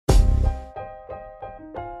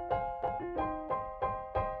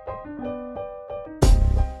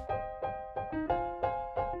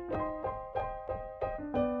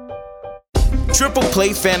Triple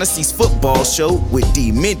Play Fantasy's football show with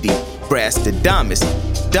D. Mindy, Brastradamus,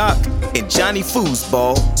 Doc, and Johnny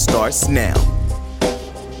Foosball starts now.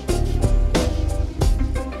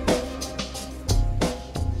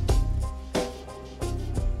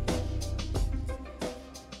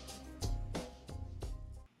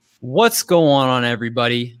 What's going on,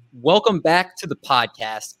 everybody? Welcome back to the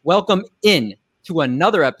podcast. Welcome in to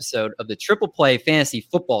another episode of the Triple Play Fantasy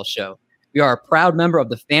Football Show. We are a proud member of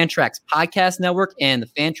the Fantrax Podcast Network and the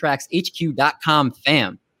FantraxHQ.com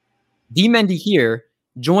fam. D. Mendy here,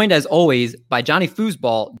 joined as always by Johnny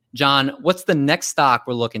Foosball. John, what's the next stock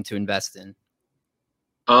we're looking to invest in?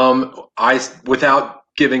 Without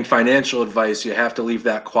giving financial advice, you have to leave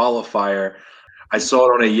that qualifier. I saw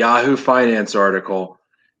it on a Yahoo Finance article.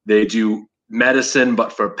 They do medicine,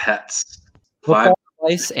 but for pets. Football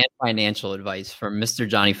advice and financial advice from Mr.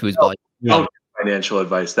 Johnny Foosball. No financial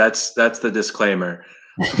advice. That's the disclaimer.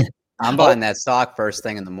 I'm buying that stock first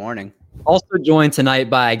thing in the morning. Also joined tonight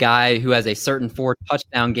by a guy who has a certain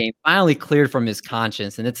 4-touchdown game finally cleared from his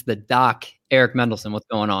conscience, and it's the Doc, Eric Mendelson. What's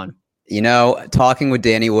going on? You know, talking with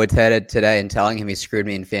Danny Woodhead today and telling him he screwed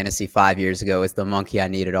me in fantasy 5 years ago is the monkey I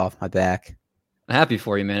needed off my back. I'm happy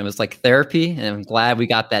for you, man. It was like therapy, and I'm glad we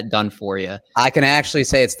got that done for you. I can actually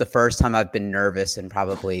say it's the first time I've been nervous in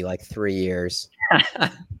probably like 3 years.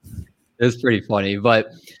 It was pretty funny.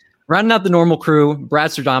 But rounding out the normal crew,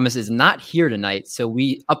 Brastradamus is not here tonight, so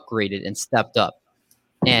we upgraded and stepped up.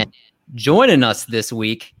 And joining us this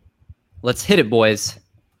week, let's hit it, boys.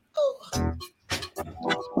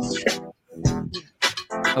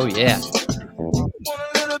 Oh, yeah.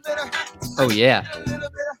 Oh, yeah.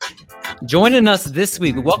 Joining us this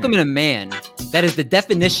week, welcoming a man that is the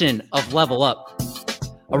definition of level up.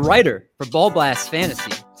 A writer for Ball Blast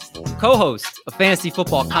Fantasy, co-host of Fantasy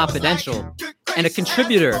Football Confidential, and a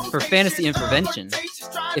contributor for Fantasy Intervention.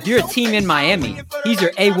 If you're a team in Miami, he's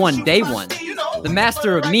your A1 day one. The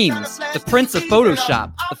master of memes, the prince of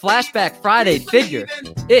Photoshop, the Flashback Friday figure.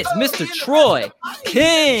 It's Mr. Troy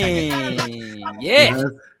King. Yeah.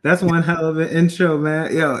 That's one hell of an intro,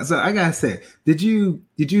 man. Yo, so I gotta say, did you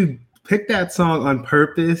pick that song on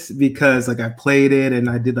purpose because like I played it and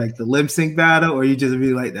I did like the lip sync battle, or you just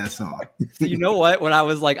really like that song? You know what? When I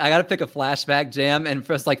was like, I gotta pick a flashback jam, and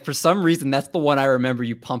for some reason, that's the one I remember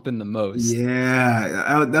you pumping the most.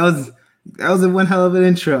 Yeah, that was a one hell of an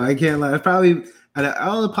intro. I can't lie. Probably out of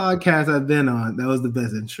all the podcasts I've been on, that was the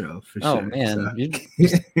best intro for sure. Oh man, so.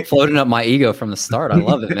 You're floating up my ego from the start. I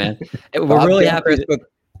love it, man. We're really happy.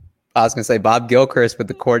 I was gonna say Bob Gilchrist with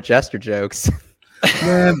the court jester jokes.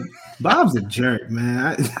 Man, Bob's a jerk,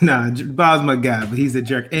 man. Bob's my guy, but he's a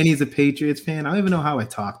jerk, and he's a Patriots fan. I don't even know how I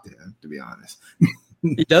talk to him, to be honest.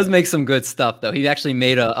 He does make some good stuff, though. He actually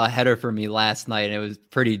made a header for me last night, and it was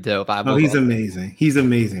pretty dope. He's amazing. He's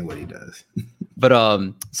amazing what he does. But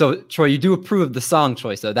so Troy, you do approve of the song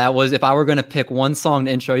choice, though. That was if I were going to pick one song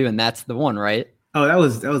to intro you, and that's the one, right? Oh, that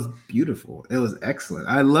was beautiful. It was excellent.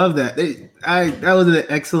 I love that. That was an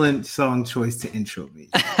excellent song choice to intro me.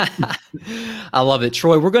 I love it.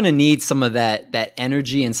 Troy, we're going to need some of that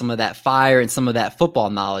energy and some of that fire and some of that football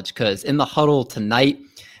knowledge, because in the huddle tonight,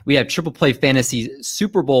 we have Triple Play Fantasy's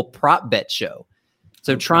Super Bowl prop bet show.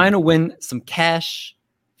 So trying to win some cash,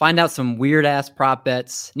 find out some weird-ass prop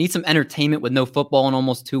bets, need some entertainment with no football in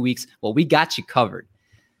almost 2 weeks. Well, we got you covered.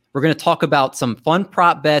 We're going to talk about some fun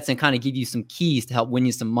prop bets and kind of give you some keys to help win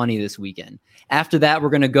you some money this weekend. After that, we're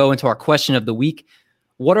going to go into our question of the week.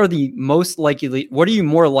 What are you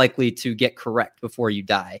more likely to get correct before you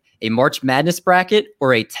die? A March Madness bracket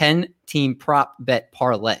or a 10-team prop bet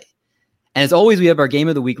parlay? And as always, we have our game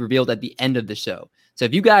of the week revealed at the end of the show. So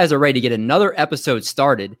if you guys are ready to get another episode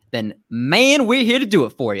started, then man, we're here to do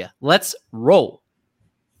it for you. Let's roll.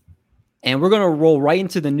 And we're going to roll right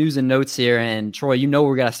into the news and notes here. And Troy, you know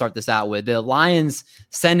we're going to start this out with the Lions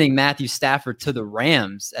sending Matthew Stafford to the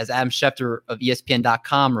Rams. As Adam Schefter of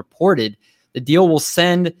ESPN.com reported, the deal will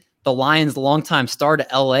send the Lions' longtime star to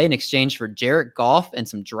LA in exchange for Jared Goff and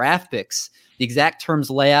some draft picks. The exact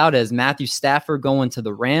terms lay out as Matthew Stafford going to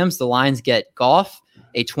the Rams. The Lions get Goff,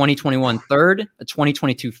 a 2021 third, a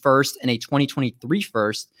 2022 first, and a 2023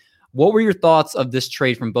 first. What were your thoughts of this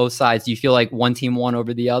trade from both sides? Do you feel like one team won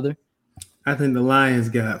over the other? I think the Rams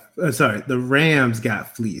got fleeced. The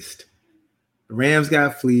Rams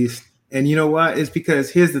got fleeced. And you know what? It's because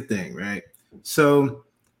here's the thing, right? So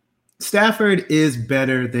Stafford is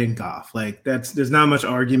better than Goff. Like there's not much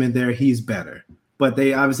argument there. He's better. But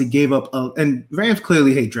they obviously gave up and Rams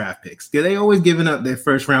clearly hate draft picks. They always giving up their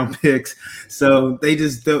first round picks. So they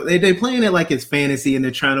playing it like it's fantasy and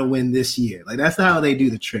they're trying to win this year. Like that's how they do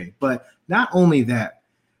the trade. But not only that,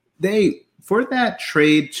 for that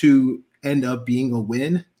trade to end up being a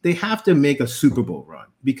win, they have to make a Super Bowl run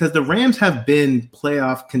because the Rams have been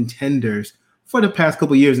playoff contenders for the past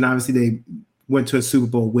couple of years. And obviously they went to a Super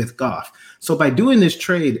Bowl with Goff. So by doing this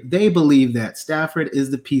trade, they believe that Stafford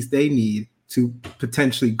is the piece they need to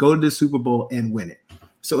potentially go to the Super Bowl and win it.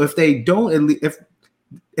 So if they don't,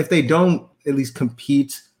 if they don't at least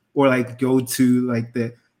compete or like go to like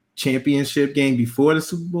the championship game before the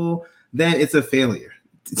Super Bowl, then it's a failure.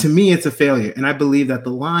 To me, it's a failure. And I believe that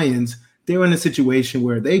the Lions, they're in a situation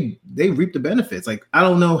where they reap the benefits. Like, I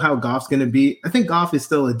don't know how Goff's going to be. I think Goff is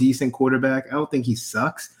still a decent quarterback. I don't think he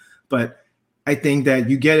sucks, but I think that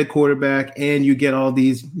you get a quarterback and you get all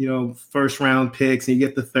these, first round picks and you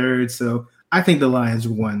get the third. So I think the Lions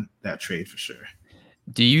won that trade for sure.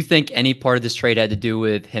 Do you think any part of this trade had to do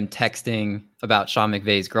with him texting about Sean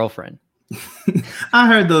McVay's girlfriend? I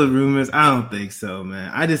heard those rumors. I don't think so,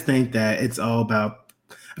 man. I just think that it's about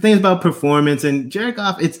performance. And Jared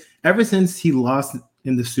Goff, it's ever since he lost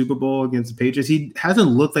in the Super Bowl against the Patriots, he hasn't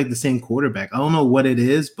looked like the same quarterback. I don't know what it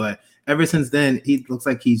is, but ever since then, he looks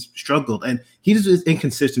like he's struggled. And he just is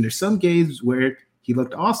inconsistent. There's some games where he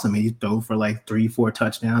looked awesome. He threw for like 3-4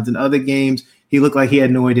 touchdowns. In other games, he looked like he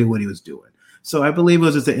had no idea what he was doing. So I believe it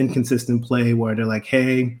was just an inconsistent play where they're like,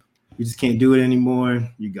 hey, you just can't do it anymore.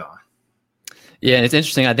 You're gone. Yeah, and it's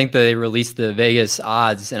interesting. I think they released the Vegas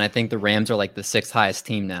odds, and I think the Rams are like the 6th highest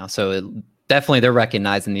team now. So definitely they're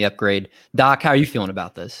recognizing the upgrade. Doc, how are you feeling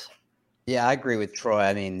about this? Yeah, I agree with Troy.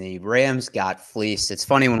 I mean, the Rams got fleeced. It's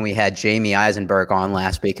funny when we had Jamie Eisenberg on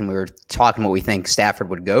last week and we were talking what we think Stafford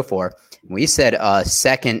would go for. We said a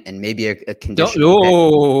second and maybe a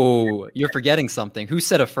conditional pick. You're forgetting something. Who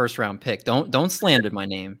said a first-round pick? Don't slander my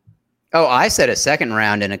name. Oh, I said a second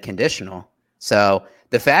round and a conditional. So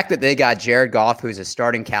the fact that they got Jared Goff, who's a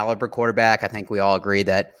starting caliber quarterback, I think we all agree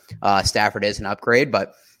that Stafford is an upgrade.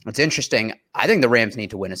 But it's interesting. I think the Rams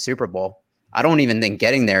need to win a Super Bowl. I don't even think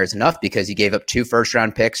getting there is enough because you gave up 2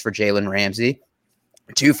 first-round picks for Jalen Ramsey,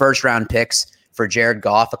 2 first-round picks for Jared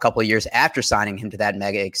Goff a couple of years after signing him to that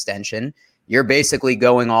mega extension. You're basically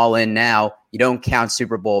going all in now. You don't count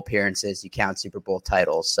Super Bowl appearances. You count Super Bowl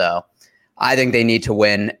titles. So I think they need to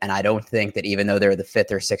win, and I don't think that even though they're the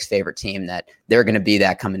 5th or 6th favorite team that they're going to be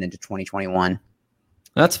that coming into 2021.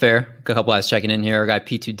 That's fair. A couple guys checking in here. Our guy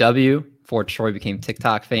P2W, before Troy became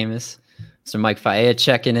TikTok famous. Mr. Mike Faea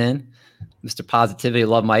checking in. Mr. Positivity,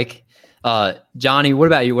 love Mike. Johnny, what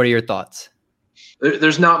about you? What are your thoughts?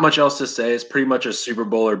 There's not much else to say. It's pretty much a Super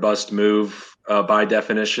Bowl or bust move by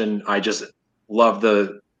definition. I just love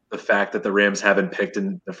the fact that the Rams haven't picked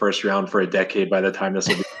in the first round for a decade by the time this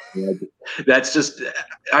will be. That's just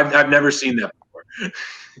 – I've never seen that before.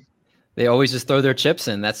 They always just throw their chips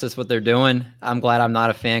in. That's just what they're doing. I'm glad I'm not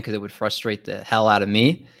a fan because it would frustrate the hell out of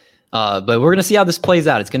me. But we're going to see how this plays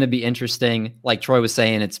out. It's going to be interesting. Like Troy was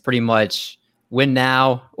saying, it's pretty much win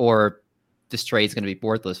now or this trade's going to be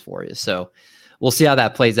worthless for you. So we'll see how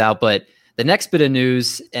that plays out. But the next bit of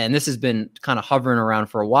news, and this has been kind of hovering around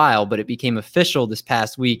for a while, but it became official this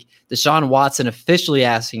past week. Deshaun Watson officially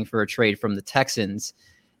asking for a trade from the Texans.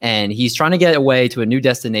 And he's trying to get away to a new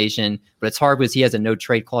destination, but it's hard because he has a no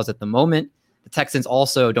trade clause at the moment. The Texans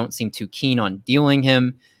also don't seem too keen on dealing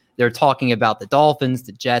him. They're talking about the Dolphins,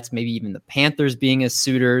 the Jets, maybe even the Panthers being as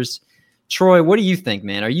suitors. Troy, what do you think,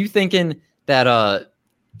 man? Are you thinking that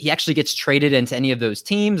he actually gets traded into any of those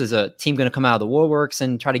teams? Is a team going to come out of the woodworks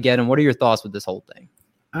and try to get him? What are your thoughts with this whole thing?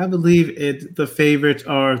 I believe the favorites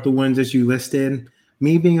are the ones that you listed.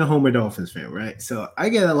 Me being a Homer Dolphins fan, right? So I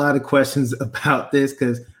get a lot of questions about this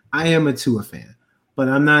because I am a Tua fan, but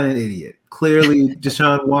I'm not an idiot. Clearly,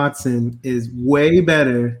 Deshaun Watson is way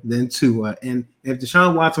better than Tua. And if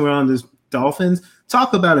Deshaun Watson were on the Dolphins,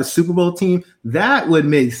 talk about a Super Bowl team, that would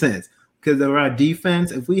make sense. Because of our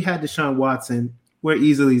defense, if we had Deshaun Watson, we're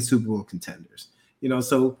easily Super Bowl contenders.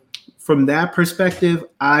 So from that perspective,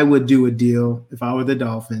 I would do a deal if I were the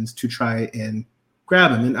Dolphins to try and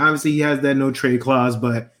grab him. And obviously he has that no trade clause,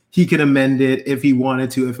 but he could amend it if he wanted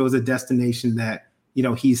to, if it was a destination that,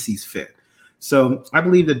 he sees fit. So I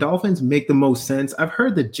believe the Dolphins make the most sense. I've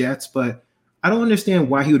heard the Jets, but I don't understand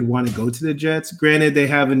why he would want to go to the Jets. Granted, they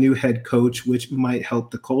have a new head coach, which might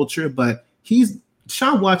help the culture, but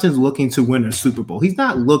Deshaun Watson's looking to win a Super Bowl. He's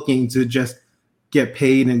not looking to just get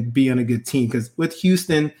paid and be on a good team, because with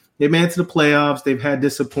Houston, they made it to the playoffs. They've had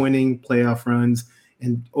disappointing playoff runs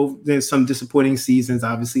and there's some disappointing seasons,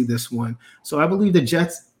 obviously this one. So I believe the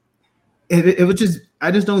Jets,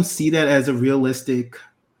 I just don't see that as a realistic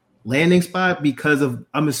landing spot because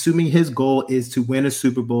I'm assuming his goal is to win a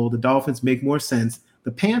Super Bowl. The Dolphins make more sense.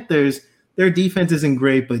 The Panthers, their defense isn't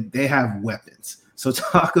great, but they have weapons. So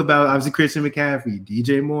talk about obviously Christian McCaffrey,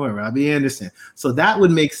 DJ Moore, Robbie Anderson. So that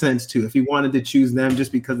would make sense too if he wanted to choose them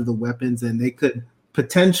just because of the weapons, and they could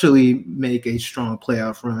potentially make a strong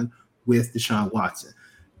playoff run with Deshaun Watson.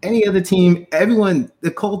 Any other team,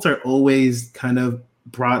 the Colts are always kind of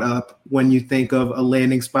brought up when you think of a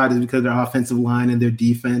landing spot is because of their offensive line and their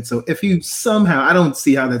defense. So if you somehow, I don't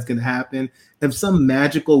see how that's going to happen. If some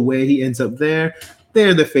magical way he ends up there,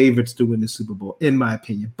 they're the favorites to win the Super Bowl, in my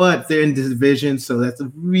opinion. But they're in this division, so that's a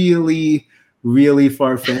really, really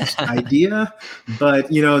far-fetched idea. But,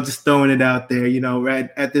 just throwing it out there, right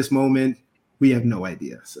at this moment, we have no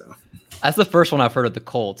idea. So that's the first one I've heard of the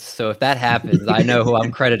Colts. So if that happens, I know who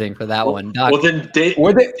I'm crediting for that one. Doc, well, then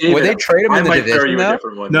would they trade him in the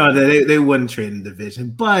division? No, they wouldn't trade in the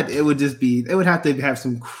division, but it would have to have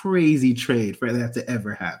some crazy trade for that to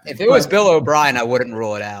ever happen. If it was Bill O'Brien, I wouldn't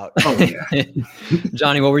rule it out. Oh yeah.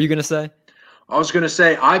 Johnny, what were you going to say? I was going to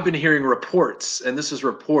say, I've been hearing reports, and this is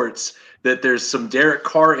reports, that there's some Derek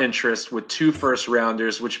Carr interest with 2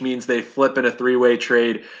 first-rounders, which means they flip in a 3-way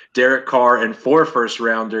trade, Derek Carr and 4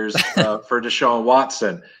 first-rounders for Deshaun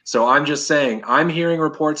Watson. So I'm just saying, I'm hearing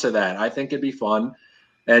reports of that. I think it'd be fun,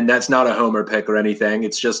 and that's not a homer pick or anything.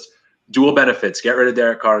 It's just dual benefits. Get rid of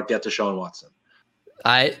Derek Carr, get Deshaun Watson.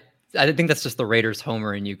 I think that's just the Raiders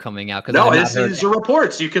homer in you coming out. No, these are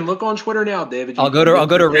reports. You can look on Twitter now, David. I'll go to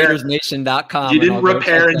RaidersNation.com. You didn't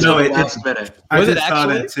repair until the last minute. I just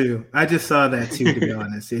saw that too, to be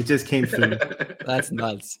honest. It just came through. That's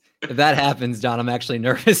nuts. If that happens, John, I'm actually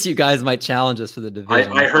nervous. You guys might challenge us for the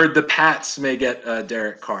division. I heard the Pats may get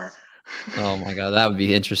Derek Carr. Oh my God, that would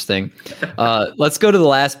be interesting. Let's go to the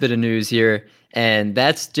last bit of news here. And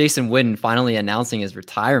that's Jason Witten finally announcing his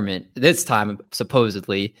retirement, this time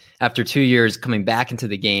supposedly, after 2 years coming back into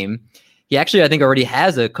the game. He actually, I think, already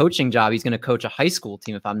has a coaching job. He's going to coach a high school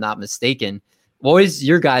team, if I'm not mistaken. What is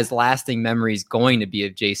your guys' lasting memories going to be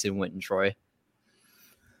of Jason Witten, Troy?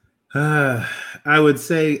 I would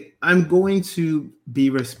say I'm going to be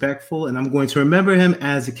respectful, and I'm going to remember him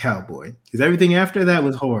as a Cowboy, because everything after that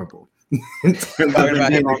was horrible.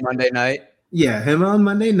 About him on Monday night. Yeah, him on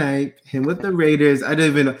Monday night, him with the Raiders. I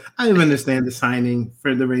didn't even understand the signing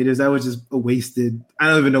for the Raiders. That was just a wasted. I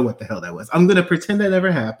don't even know what the hell that was. I'm gonna pretend that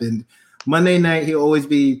never happened. Monday night, he'll always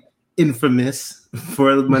be infamous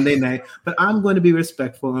for Monday night, but I'm going to be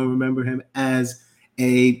respectful and remember him as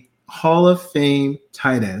a Hall of Fame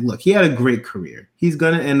tight end. Look, he had a great career. He's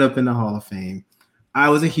gonna end up in the Hall of Fame. I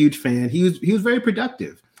was a huge fan. He was very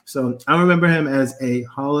productive. So I remember him as a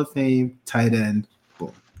Hall of Fame tight end.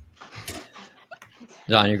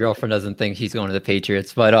 John, your girlfriend doesn't think he's going to the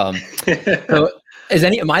Patriots, but so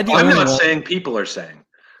am I the only one? I'm not saying people are saying.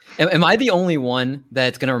 Am I the only one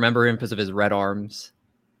that's going to remember him because of his red arms?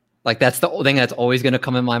 Like that's the thing that's always going to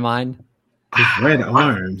come in my mind. His red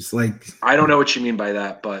arms, like I don't know what you mean by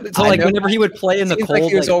that, but so like whenever he would play in the cold, like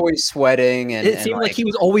he was always sweating, and it seemed like he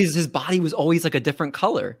was always his body was always like a different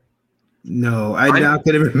color. No, I'm not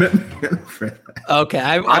going to remember him. Okay,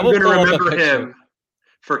 I'm going to remember him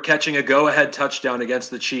for catching a go-ahead touchdown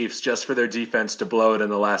against the Chiefs just for their defense to blow it in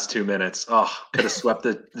the last 2 minutes. Oh, could have swept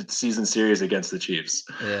the season series against the Chiefs.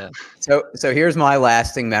 Yeah. So here's my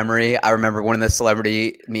lasting memory. I remember one of the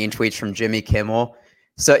celebrity meme tweets from Jimmy Kimmel.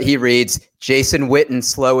 So he reads, Jason Witten,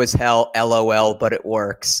 slow as hell, LOL, but it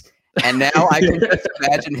works. And now I can just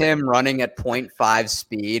imagine him running at 0.5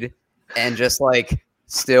 speed and just like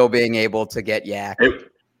still being able to get yak.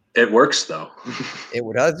 It works though. It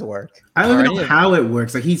does work. I don't know how it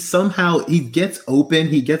works. Like he gets open,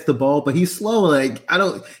 he gets the ball, but he's slow. Like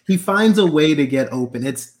he finds a way to get open.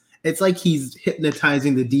 It's like he's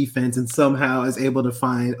hypnotizing the defense and somehow is able to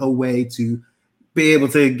find a way to be able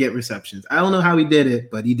to get receptions. I don't know how he did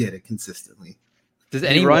it, but he did it consistently. Does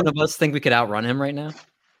any one of us think we could outrun him right now?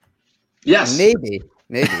 Yes. Maybe.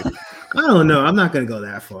 I don't know. I'm not going to go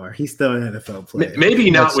that far. He's still an NFL player.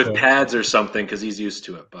 Maybe not with pads or something because he's used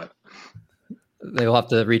to it, but they'll have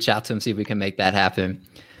to reach out to him, see if we can make that happen.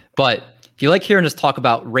 But if you like hearing us talk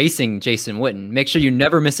about racing Jason Witten, make sure you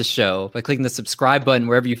never miss a show by clicking the subscribe button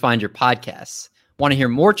wherever you find your podcasts. Want to hear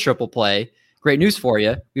more Triple Play? Great news for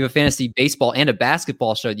you. We have a fantasy baseball and a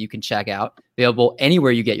basketball show that you can check out, available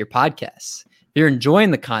anywhere you get your podcasts. If you're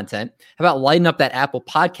enjoying the content, how about lighting up that Apple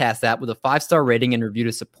Podcast app with a 5-star rating and review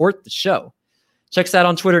to support the show? Check us out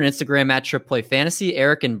on Twitter and Instagram at Triple Fantasy.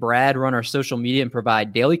 Eric and Brad run our social media and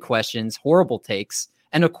provide daily questions, horrible takes,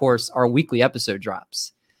 and of course, our weekly episode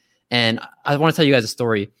drops. And I want to tell you guys a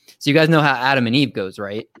story. So you guys know how Adam and Eve goes,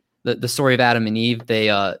 right? The story of Adam and Eve,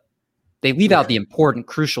 they leave out the important,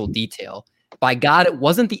 crucial detail. By God, it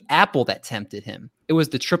wasn't the apple that tempted him. It was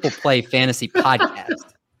the Triple Play Fantasy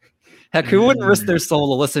Podcast. Heck, who wouldn't risk their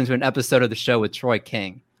soul to listen to an episode of the show with Troy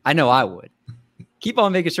King? I know I would. Keep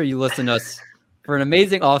on making sure you listen to us for an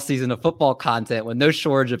amazing offseason of football content with no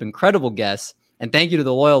shortage of incredible guests. And thank you to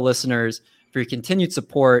the loyal listeners for your continued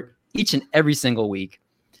support each and every single week.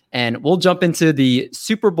 And we'll jump into the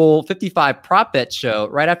Super Bowl 55 prop bet show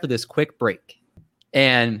right after this quick break.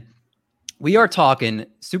 And we are talking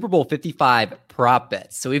Super Bowl 55 prop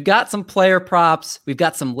bets. So we've got some player props, we've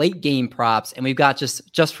got some late game props, and we've got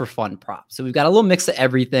just for fun props. So we've got a little mix of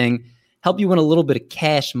everything, help you win a little bit of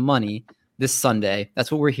cash money this Sunday.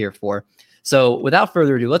 That's what we're here for. So without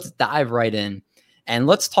further ado, let's dive right in and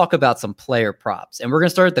let's talk about some player props. And we're going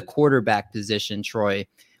to start at the quarterback position, Troy.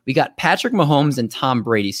 We got Patrick Mahomes and Tom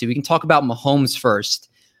Brady. So we can talk about Mahomes first.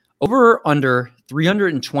 Over or under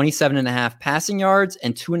 327.5 passing yards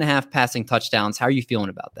and 2.5 passing touchdowns. How are you feeling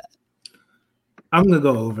about that? I'm gonna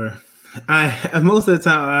go over. Most of the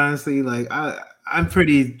time, honestly, I'm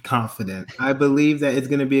pretty confident. I believe that it's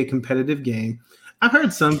gonna be a competitive game. I've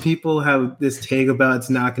heard some people have this take about it's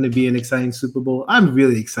not going to be an exciting Super Bowl. I'm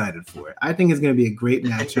really excited for it. I think it's going to be a great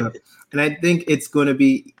matchup, and I think it's going to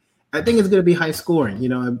be high scoring. You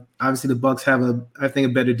know, obviously the Bucs have a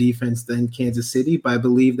better defense than Kansas City, but I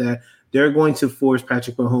believe that they're going to force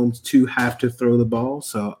Patrick Mahomes to have to throw the ball.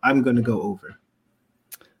 So I'm going to go over.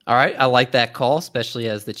 All right, I like that call, especially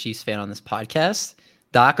as the Chiefs fan on this podcast.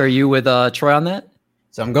 Doc, are you with Troy on that?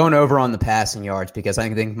 So I'm going over on the passing yards because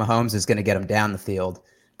I think Mahomes is going to get them down the field.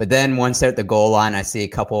 But then once they're at the goal line, I see a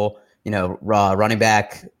couple, running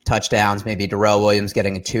back touchdowns, maybe Darrell Williams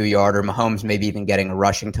getting a 2-yarder, Mahomes maybe even getting a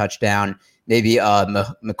rushing touchdown, maybe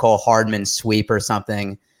McCole Hardman sweep or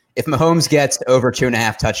something. If Mahomes gets over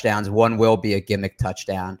 2.5 touchdowns, one will be a gimmick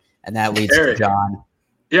touchdown, and that leads to John.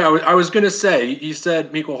 Yeah, I was going to say, you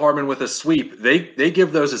said Mecole Hardman with a sweep. They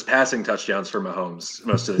give those as passing touchdowns for Mahomes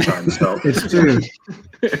most of the time. So it's true.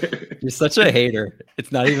 You're such a hater.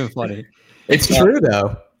 It's not even funny. It's true,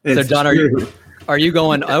 though. So, John, are you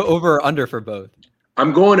going over or under for both?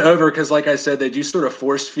 I'm going over because, like I said, they do sort of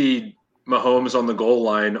force feed Mahomes on the goal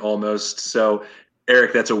line almost. So,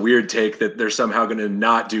 Eric, that's a weird take that they're somehow going to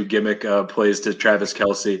not do gimmick plays to Travis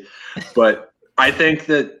Kelce. But I think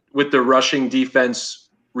that with the rushing defense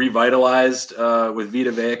revitalized with Vita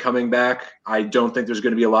Vea coming back, I don't think there's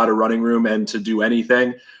going to be a lot of running room, and to do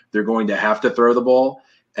anything, they're going to have to throw the ball,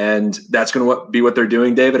 and that's going to be what they're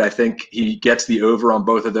doing, David. I think he gets the over on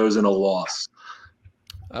both of those in a loss.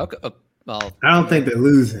 Okay. Well, I don't think they're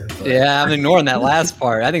losing. But. Yeah, I'm ignoring that last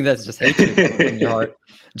part. I think that's just hatred in your heart.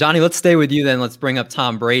 Johnny, let's stay with you then. Let's bring up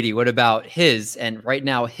Tom Brady. What about his? And right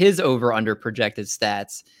now, his over-under projected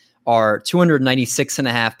stats are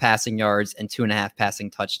 296.5 passing yards and 2.5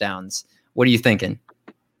 passing touchdowns. What are you thinking?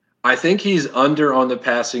 I think he's under on the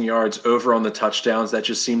passing yards, over on the touchdowns. That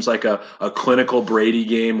just seems like a clinical Brady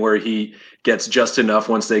game where he gets just enough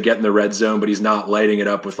once they get in the red zone, but he's not lighting it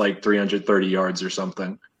up with like 330 yards or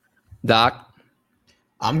something. Doc?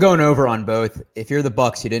 I'm going over on both. If you're the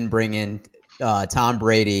Bucs, you didn't bring in Tom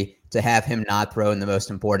Brady to have him not throw in the most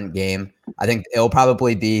important game. I think it'll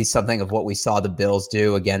probably be something of what we saw the Bills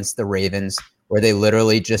do against the Ravens, where they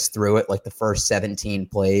literally just threw it like the first 17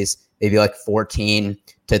 plays, maybe like 14-3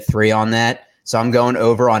 on that. So I'm going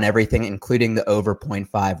over on everything, including the over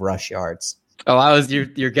 0.5 rush yards. Oh,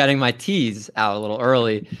 you're getting my tease out a little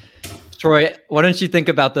early. Troy, why don't you think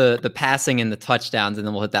about the passing and the touchdowns, and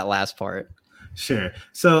then we'll hit that last part. Sure.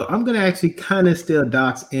 So I'm going to actually kind of steal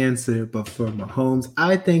Doc's answer, but for Mahomes,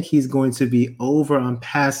 I think he's going to be over on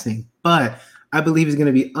passing, but I believe he's going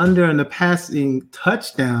to be under on the passing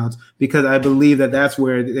touchdowns because I believe that's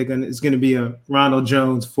where it's going to be a Ronald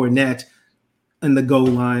Jones, Fournette in the goal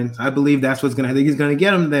line. I believe that's what's going to happen. I think he's going to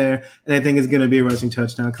get him there, and I think it's going to be a rushing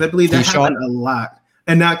touchdown because I believe that happened a lot.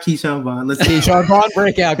 And not Keyshawn Vaughn. Keyshawn Vaughn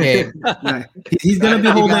breakout game. Right. He's going to be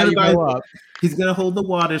holding everybody up. He's going to hold the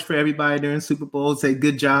waters for everybody during Super Bowl, say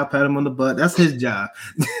good job, pat him on the butt. That's his job.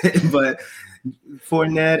 But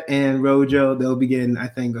Fournette and Rojo, they'll be getting, I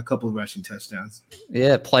think, a couple of rushing touchdowns.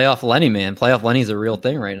 Yeah, playoff Lenny, man. Playoff Lenny's a real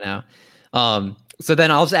thing right now. So then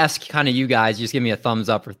I'll just ask kind of you guys, just give me a thumbs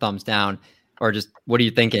up or thumbs down, or just what are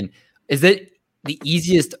you thinking? Is it the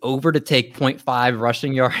easiest over to take 0.5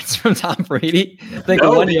 rushing yards from Tom Brady?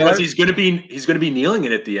 No, because he's going to be kneeling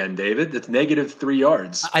it at the end, David. That's -3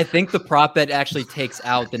 yards. I think the prop bet actually takes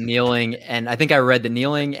out the kneeling, and I think I read the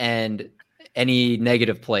kneeling and any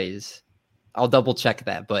negative plays. I'll double check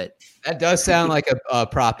that, but that does sound like a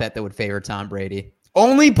prop bet that would favor Tom Brady.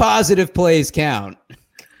 Only positive plays count.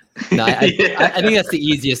 No, I think that's the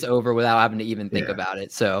easiest over without having to even think about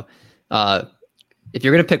it. So, if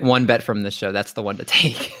you're going to pick one bet from this show, that's the one to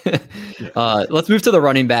take. Let's move to the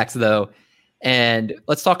running backs, though. And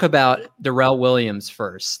let's talk about Darrell Williams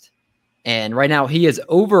first. And right now he is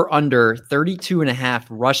over under 32.5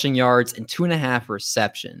 rushing yards and 2.5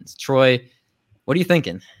 receptions. Troy, what are you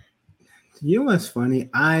thinking? You know what's funny?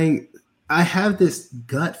 I have this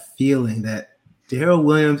gut feeling that Darrell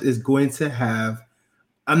Williams is going to have.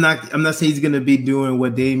 I'm not saying he's going to be doing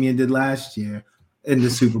what Damian did last year in the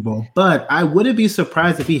Super Bowl, but I wouldn't be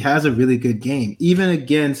surprised if he has a really good game, even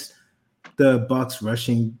against the Bucs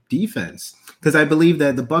rushing defense, because I believe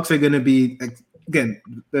that the Bucs are going to be, again,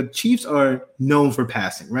 the Chiefs are known for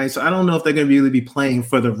passing, right? So I don't know if they're going to really be playing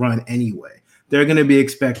for the run anyway. They're going to be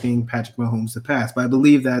expecting Patrick Mahomes to pass, but I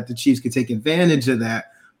believe that the Chiefs could take advantage of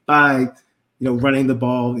that by, running the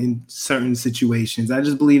ball in certain situations. I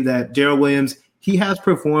just believe that Darrell Williams, he has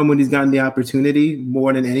performed when he's gotten the opportunity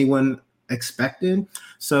more than anyone expected.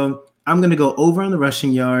 So I'm going to go over on the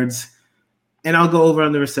rushing yards, and I'll go over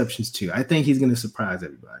on the receptions too. I think he's going to surprise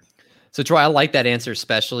everybody. So Troy, I like that answer,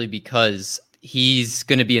 especially because he's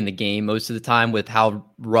going to be in the game most of the time with how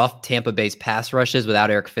rough Tampa Bay's pass rush is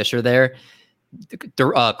without Eric Fisher there.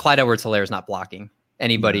 Clyde Edwards-Helaire is not blocking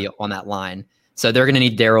anybody on that line. So they're going to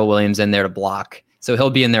need Darrell Williams in there to block. So he'll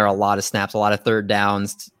be in there a lot of snaps, a lot of third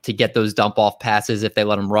downs to get those dump off passes if they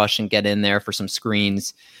let him rush and get in there for some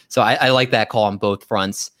screens. So I like that call on both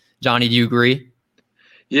fronts. Johnny, do you agree?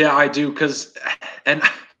 Yeah, I do.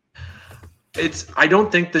 I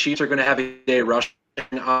don't think the Chiefs are going to have a day rushing,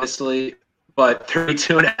 honestly, but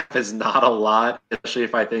 32.5 is not a lot, especially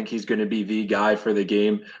if I think he's going to be the guy for the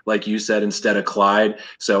game, like you said, instead of Clyde.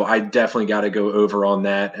 So I definitely got to go over on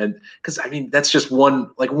that. And because, that's just one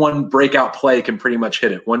breakout play can pretty much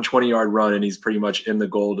hit it. 120-yard run, and he's pretty much in the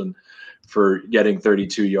golden for getting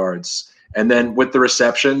 32 yards. And then with the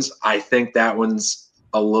receptions, I think that one's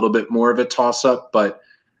a little bit more of a toss-up, but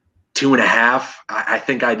 2.5, I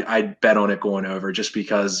think I'd bet on it going over just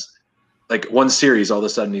because, one series, all of a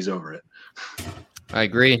sudden he's over it. I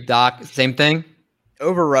agree. Doc, same thing?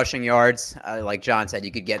 Over rushing yards, like John said,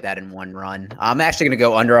 you could get that in one run. I'm actually going to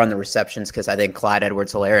go under on the receptions because I think Clyde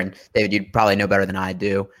Edwards-Helaire, and David, you'd probably know better than I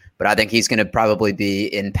do, but I think he's going to probably be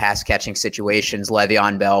in pass-catching situations.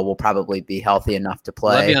 Le'Veon Bell will probably be healthy enough to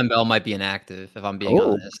play. Le'Veon Bell might be inactive, if I'm being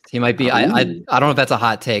honest. He might be. I don't know if that's a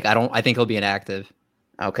hot take. I think he'll be inactive.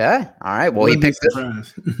 Okay. All right. Well, he picked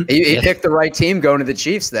the right team going to the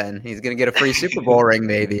Chiefs then. He's going to get a free Super Bowl ring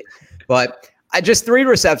maybe. But just 3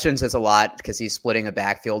 receptions is a lot because he's splitting a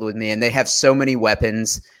backfield with me, and they have so many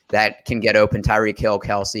weapons that can get open. Tyreek Hill,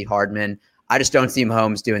 Kelsey, Hardman. I just don't see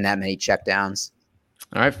Mahomes doing that many checkdowns.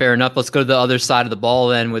 All right, fair enough. Let's go to the other side of the ball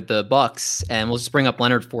then with the Bucs, and we'll just bring up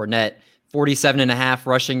Leonard Fournette. 47.5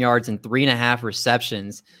 rushing yards and 3.5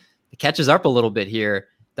 receptions. It catches up a little bit here.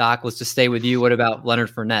 Doc, let's just stay with you. What about Leonard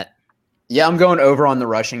Fournette? Yeah, I'm going over on the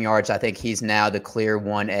rushing yards. I think he's now the clear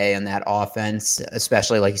 1A in that offense,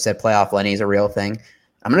 especially like you said, playoff Lenny's a real thing.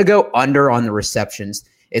 I'm going to go under on the receptions.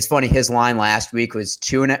 It's funny, his line last week was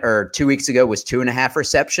 2 weeks ago was 2.5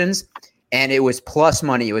 receptions, and it was plus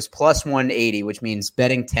money. It was plus 180, which means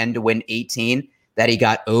betting 10 to win 18 that he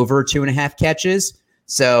got over 2.5 catches.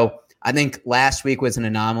 So I think last week was an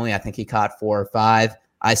anomaly. I think he caught 4 or 5.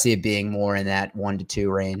 I see it being more in that 1 to 2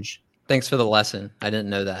 range. Thanks for the lesson. I didn't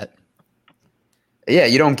know that. Yeah,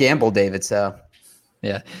 you don't gamble, David, so.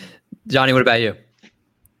 Yeah. Johnny, what about you?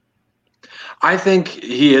 I think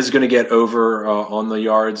he is going to get over on the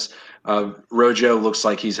yards. Rojo looks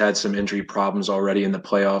like he's had some injury problems already in the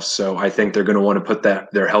playoffs, so I think they're going to want to put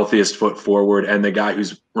their healthiest foot forward and the guy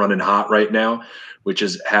who's running hot right now, which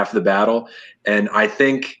is half the battle. And I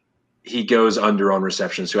think he goes under on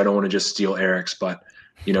reception, so I don't want to just steal Eric's, but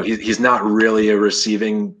he's not really a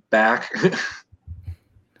receiving back.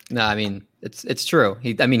 No, it's true.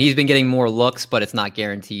 He's been getting more looks, but it's not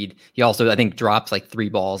guaranteed. He also, I think, dropped 3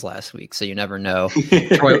 balls last week, so you never know.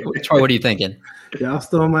 Troy, what are you thinking? Y'all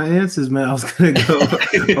stole my answers, man. I was gonna go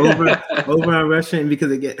over on rushing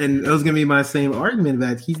because again, and it was gonna be my same argument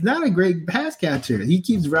that he's not a great pass catcher. He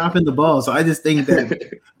keeps dropping the ball, so I just think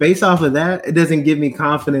that based off of that, it doesn't give me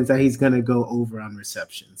confidence that he's gonna go over on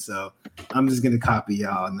reception. So I'm just gonna copy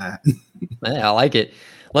y'all on that. Yeah, I like it.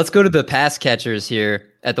 Let's go to the pass catchers here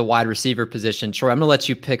at the wide receiver position. Troy, I'm going to let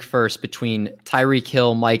you pick first between Tyreek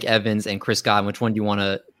Hill, Mike Evans, and Chris Godwin. Which one do you want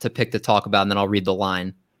to pick to talk about? And then I'll read the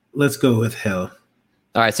line. Let's go with Hill.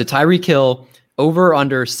 All right, so Tyreek Hill, over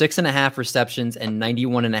under 6.5 receptions and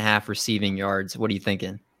 91.5 receiving yards. What are you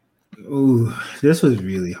thinking? Ooh, this was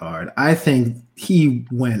really hard. I think he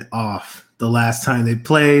went off the last time they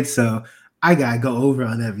played, so I gotta go over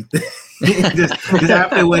on everything. just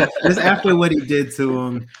after what he did to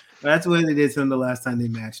him. That's what it is from the last time they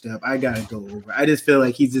matched up. I gotta go over. I just feel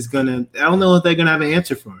like he's just gonna. I don't know if they're gonna have an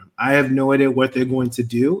answer for him. I have no idea what they're going to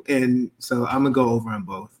do, and so I'm gonna go over on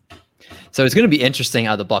both. So it's going to be interesting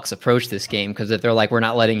how the Bucs approach this game, because if they're like, we're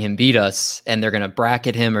not letting him beat us, and they're going to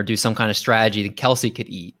bracket him or do some kind of strategy that Kelce could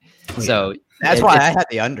eat. So that's why I had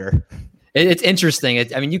the under. It's interesting.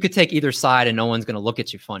 I mean, you could take either side and no one's going to look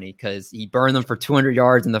at you funny because he burned them for 200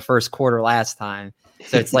 yards in the first quarter last time.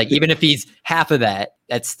 So it's like, even if he's half of that,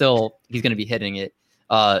 that's still, he's going to be hitting it.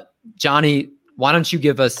 Johnny, why don't you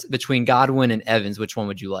give us between Godwin and Evans, which one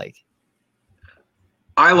would you like?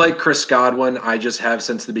 I like Chris Godwin. I just have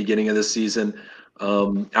since the beginning of the season.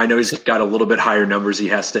 I know he's got a little bit higher numbers he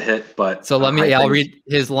has to hit, but so I'll read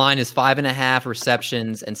his line is 5.5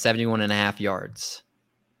 receptions and 71.5 yards.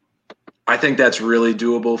 I think that's really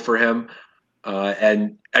doable for him.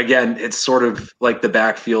 And again, it's sort of like the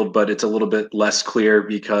backfield, but it's a little bit less clear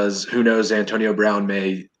because who knows, Antonio Brown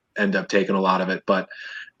may end up taking a lot of it, but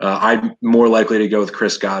I'm more likely to go with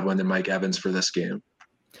Chris Godwin than Mike Evans for this game.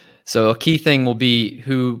 So a key thing will be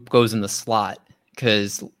who goes in the slot,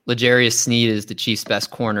 because L'Jarius Sneed is the Chiefs'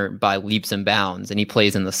 best corner by leaps and bounds, and he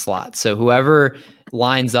plays in the slot. So whoever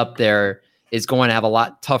lines up there is going to have a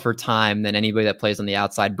lot tougher time than anybody that plays on the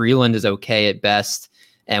outside. Breeland is okay at best,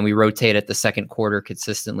 and we rotate at the second quarter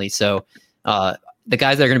consistently. So the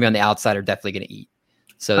guys that are going to be on the outside are definitely going to eat.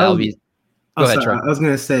 So that'll be. Go ahead, Troy. I was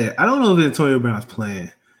going to say, I don't know if Antonio Brown's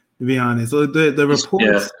playing, to be honest.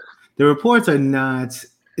 The reports are not.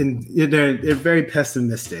 They're very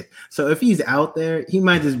pessimistic. So if he's out there, he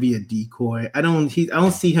might just be a decoy. I don't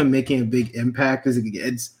see him making a big impact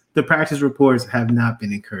because the practice reports have not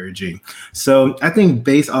been encouraging. So I think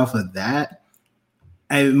based off of that,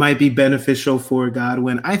 it might be beneficial for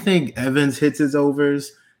Godwin. I think Evans hits his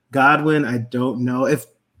overs. Godwin, I don't know if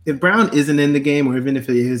Brown isn't in the game, or even if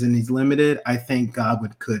he is and he's limited, I think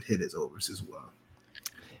Godwin could hit his overs as well.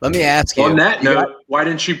 Let me ask you. On that note, why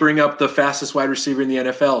didn't you bring up the fastest wide receiver in the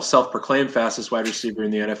NFL, self-proclaimed fastest wide receiver in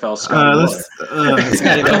the NFL, Scotty Miller?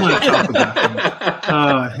 I don't want to talk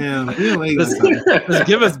about him. Him. Just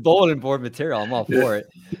give us bulletin board material. I'm all for it.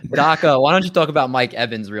 Doc, why don't you talk about Mike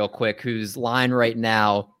Evans real quick, whose line right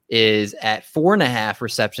now is at 4.5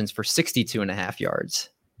 receptions for 62.5 yards.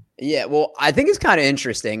 Yeah, well, I think it's kind of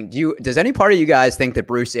interesting. Does any part of you guys think that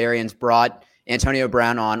Bruce Arians brought Antonio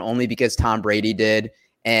Brown on only because Tom Brady did?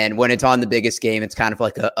 And when it's on the biggest game, it's kind of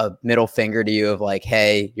like a middle finger to you of like,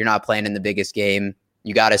 hey, you're not playing in the biggest game.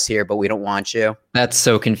 You got us here, but we don't want you. That's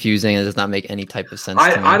so confusing. It does not make any type of sense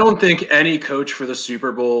to me. I don't think any coach for the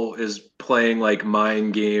Super Bowl is playing like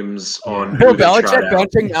mind games on Bill Belichick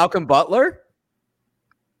benching Malcolm Butler?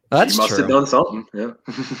 That's he must have done something. Yeah.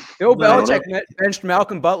 Bill Belichick benched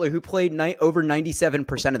Malcolm Butler, who played over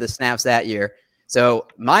 97% of the snaps that year. So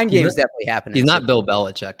mind games definitely happen. He's not Bill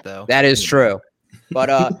Belichick, though. That is true. But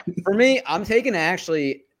for me, I'm taking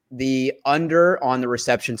actually the under on the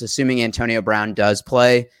receptions, assuming Antonio Brown does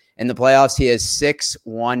play. In the playoffs, he is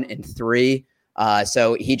 6-1-3.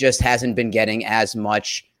 So he just hasn't been getting as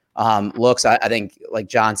much looks. I think, like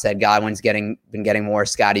John said, Godwin's been getting more.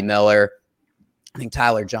 Scotty Miller. I think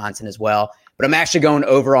Tyler Johnson as well. But I'm actually going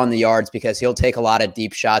over on the yards because he'll take a lot of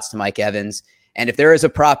deep shots to Mike Evans. And if there is a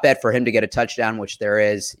prop bet for him to get a touchdown, which there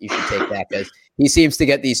is, you should take that because he seems to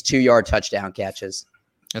get these 2-yard touchdown catches.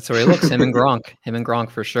 That's where he looks. Him and Gronk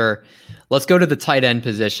for sure. Let's go to the tight end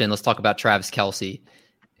position. Let's talk about Travis Kelce,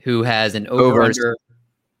 who has an over-under.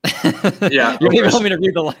 Yeah. You didn't want me to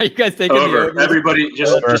read the line. You guys take over. Everybody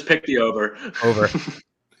just pick the over. Over.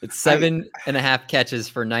 It's 7.5 catches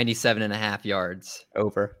for 97.5 yards.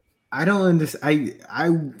 Over. I don't understand.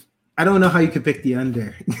 I don't know how you could pick the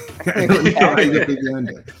under. I don't know how you could pick the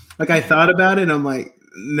under. Like, I thought about it. I'm like,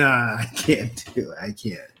 nah, I can't do it. I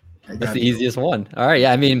can't. That's the easiest one. All right.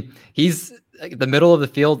 Yeah. I mean, he's like the middle of the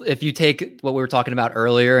field. If you take what we were talking about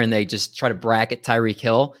earlier and they just try to bracket Tyreek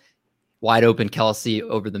Hill, wide open Kelce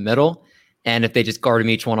over the middle. And if they just guard him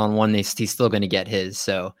each one-on-one, he's still going to get his.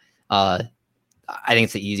 So I think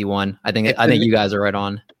it's the easy one. I think you guys are right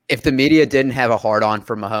on. If the media didn't have a hard on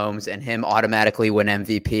for Mahomes and him automatically win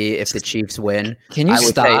MVP if the Chiefs win, can you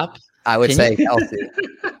stop? I would say Kelce.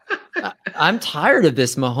 I'm tired of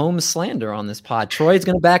this Mahomes slander on this pod. Troy's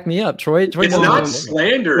going to back me up. Troy it's not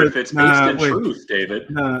slander if it's based in truth,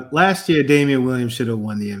 David. Last year, Damian Williams should have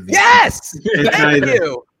won the MVP. Yes, thank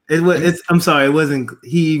you. I'm sorry. It wasn't.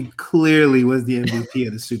 He clearly was the MVP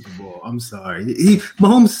of the Super Bowl. I'm sorry.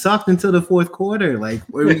 Mahomes sucked until the fourth quarter. Like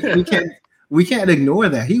we can't ignore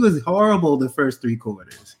that. He was horrible the first 3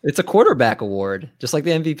 quarters. It's a quarterback award, just like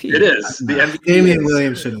the MVP. It is. The MVP Damian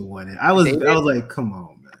Williams should have won it. I was like, come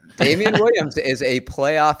on, man. Damian Williams is a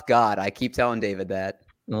playoff god. I keep telling David that.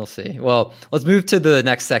 We'll see. Well, let's move to the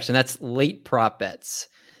next section. That's late prop bets.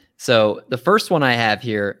 So the first one I have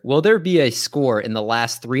here, will there be a score in the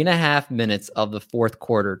last 3.5 minutes of the fourth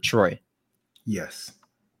quarter, Troy? Yes.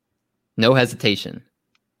 No hesitation.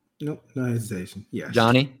 Nope, no hesitation. Yes.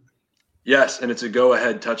 Johnny? Yes, and it's a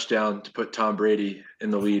go-ahead touchdown to put Tom Brady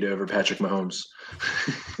in the lead over Patrick Mahomes.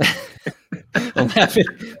 I'm having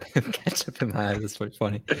ketchup in my eyes. That's pretty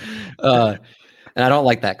funny. And I don't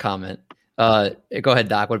like that comment. Go ahead,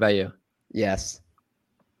 Doc. What about you? Yes.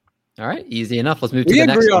 All right, easy enough. Let's move to We the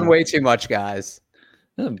next agree on one. way too much, guys.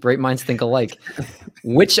 Oh, great minds think alike.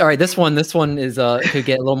 All right, this one is could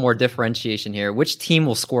get a little more differentiation here. Which team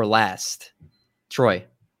will score last? Troy.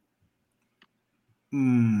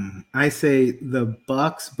 I say the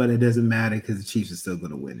Bucks, but it doesn't matter because the Chiefs are still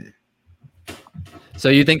going to win it. So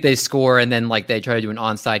you think they score and then like they try to do an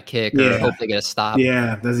onside kick or Yeah. hope they get a stop?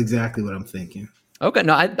 Yeah, that's exactly what I'm thinking. Okay,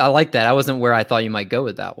 no, I like that. I wasn't where I thought you might go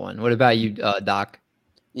with that one. What about you, Doc?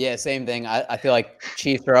 Yeah, same thing. I feel like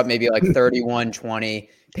Chiefs are up maybe like 31-20.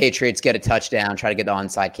 Patriots get a touchdown, try to get the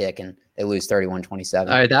onside kick, and they lose 31-27.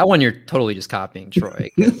 All right, that one you're totally just copying Troy.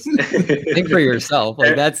 'Cause think for yourself.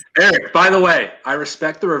 Like that's Eric, by the way, I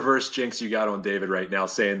respect the reverse jinx you got on David right now,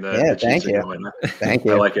 saying the Chiefs thank are you. going. Thank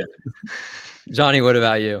you. I like it. Johnny. What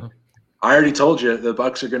about you? I already told you the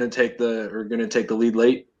Bucks are going to take the lead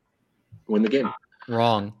late, win the game.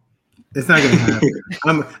 Wrong. It's not going to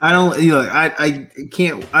happen. I don't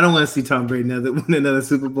want to see Tom Brady win another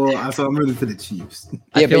Super Bowl. So I'm rooting for the Chiefs. Yeah,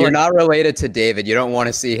 but feel you're like- not related to David. You don't want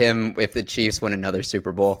to see him if the Chiefs win another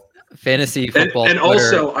Super Bowl. Fantasy football. And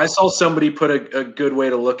Twitter. also, I saw somebody put a good way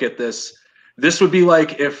to look at this. This would be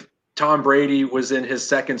like if Tom Brady was in his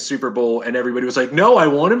second Super Bowl and everybody was like, no, I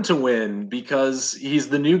want him to win because he's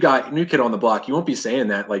the new kid on the block. You won't be saying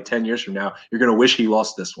that like 10 years from now. You're going to wish he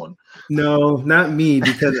lost this one. No, not me,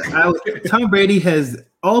 because Tom Brady has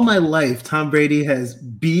all my life. Tom Brady has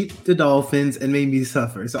beat the Dolphins and made me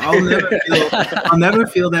suffer. So I'll never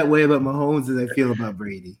feel that way about Mahomes as I feel about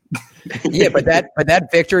Brady. Yeah, but that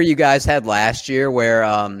victory you guys had last year where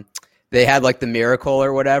they had like the miracle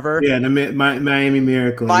or whatever. Yeah, the Miami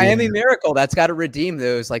Miracle. Miami yeah. Miracle. That's got to redeem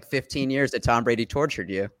those like 15 years that Tom Brady tortured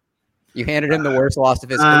you. You handed him the worst loss of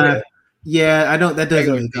his career. Yeah, I don't. That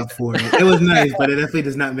doesn't make up for it. It was nice, but it definitely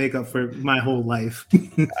does not make up for my whole life.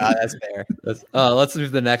 That's fair. Let's move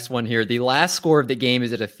to the next one here. The last score of the game,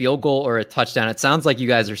 is it a field goal or a touchdown? It sounds like you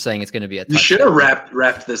guys are saying it's going to be a touchdown. You should have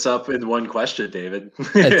wrapped this up in one question, David.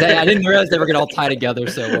 I didn't realize they were going to all tie together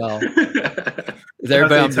so well. Is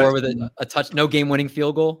everybody on board with a no game-winning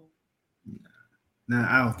field goal? Nah,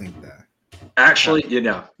 I don't think that. Actually,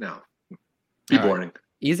 no. Be All right. boring.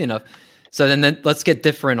 Easy enough. So then let's get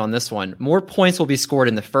different on this one. More points will be scored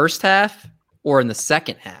in the first half or in the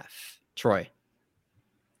second half, Troy?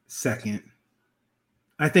 Second.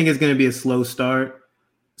 I think it's going to be a slow start,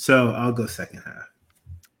 so I'll go second half.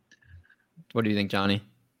 What do you think, Johnny?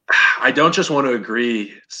 I don't just want to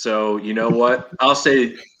agree. So you know what? I'll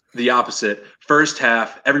say the opposite. First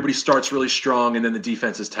half, everybody starts really strong, and then the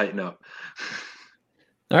defenses tighten up.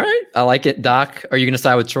 All right. I like it. Doc, are you going to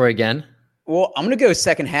side with Troy again? Well, I'm going to go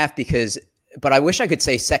second half but I wish I could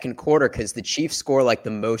say second quarter because the Chiefs score like the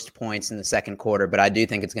most points in the second quarter, but I do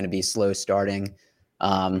think it's going to be slow starting.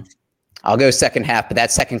 I'll go second half, but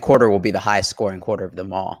that second quarter will be the highest scoring quarter of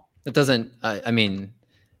them all. It doesn't, I mean,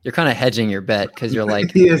 you're kind of hedging your bet because you're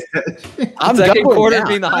like, Yes. I'm second doubling quarter down.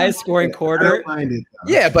 being the highest scoring I quarter. don't mind it.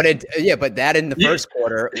 though. Yeah, but that in the first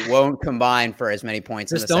quarter won't combine for as many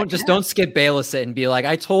points. Don't skip Bayless it and be like,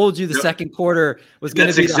 I told you the Yep. second quarter was going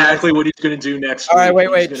to That's be exactly what he's going to do next All right, week.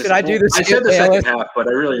 wait. He's Should gonna I do the I Skip said the Bayless? second half, but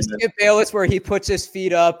I really meant Skip Bayless where he puts his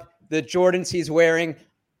feet up, the Jordans he's wearing.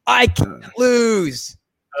 I can't lose.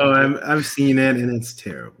 Oh, I've seen it, and it's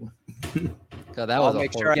terrible. God, that I'll was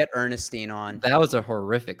make sure I get Ernestine on. that was a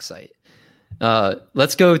horrific sight.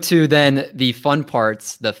 Let's go to then the fun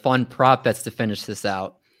parts, the fun prop bets to finish this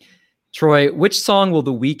out. Troy, which song will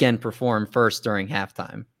The Weeknd perform first during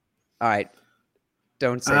halftime? All right.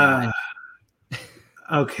 Don't say that.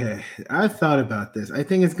 Okay, I've thought about this. I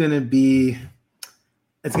think it's gonna be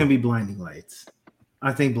Blinding Lights.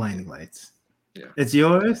 I think Blinding Lights. Yeah. It's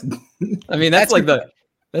yours. I mean, that's definitely the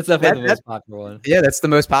That- most popular one. Yeah, that's the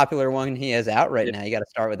most popular one he has out right now. You got to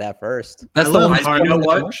start with that first. That's I the love one. it. that's You know in the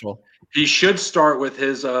what? commercial. He should start with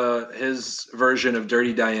his version of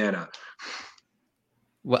Dirty Diana.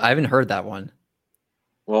 Well, I haven't heard that one.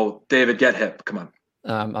 Well, David, get hip. Come on.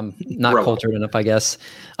 I'm not Bro. cultured enough, I guess.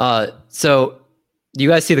 So do you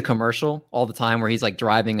guys see the commercial all the time where he's like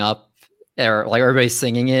driving up or like everybody's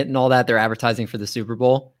singing it and all that? They're advertising for the Super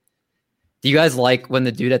Bowl. Do you guys like when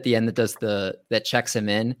the dude at the end that checks him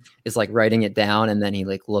in is like writing it down and then he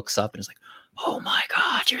like looks up and is like, "Oh my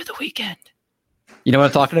God, you're the Weeknd." You know what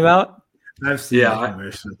I'm talking about? I've seen that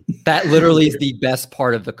commercial. That literally is the best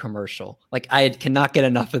part of the commercial. Like I cannot get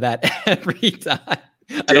enough of that every time.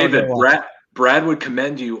 David, Brad would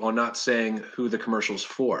commend you on not saying who the commercial's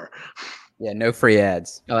for. Yeah, no free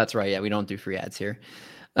ads. Oh, that's right. Yeah, we don't do free ads here.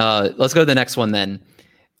 Let's go to the next one then.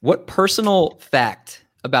 What personal fact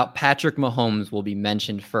about Patrick Mahomes will be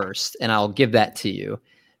mentioned first? And I'll give that to you.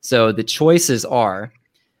 So the choices are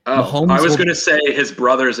Mahomes I was going to say his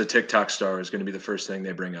brother is a TikTok star is going to be the first thing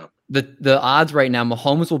they bring up. The odds right now,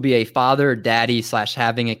 Mahomes will be a father, daddy /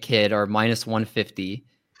 having a kid are minus 150,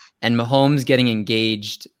 and Mahomes getting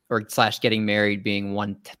engaged or / getting married being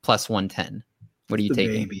plus 110. What are you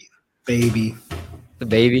taking? Baby. The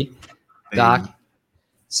baby. Doc.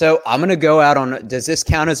 So I'm going to go out on, does this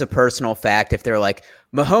count as a personal fact if they're like,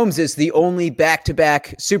 Mahomes is the only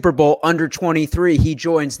back-to-back Super Bowl under 23. He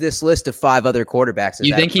joins this list of 5 other quarterbacks.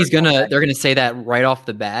 You think they're going to say that right off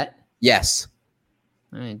the bat? Yes.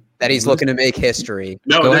 Right. That he's looking to make history.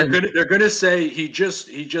 No, they're going to say he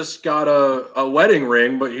just got a wedding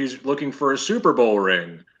ring, but he's looking for a Super Bowl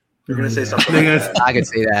ring. They're going to say something like that. I can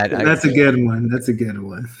see that. That's a good one. That's a good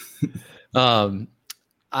one.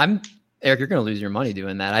 Eric, you're going to lose your money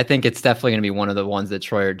doing that. I think it's definitely going to be one of the ones that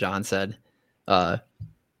Troy or John said. Your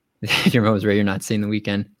was right. You're not seeing the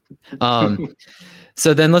Weeknd.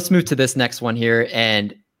 So then let's move to this next one here.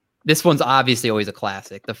 And this one's obviously always a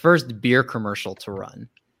classic. The first beer commercial to run.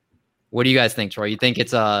 What do you guys think, Troy? You think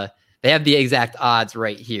it's they have the exact odds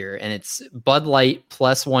right here, and it's Bud Light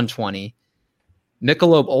plus 120,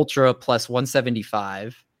 Michelob Ultra plus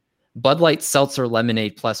 175, Bud Light Seltzer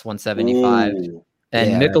Lemonade plus 175. Ooh.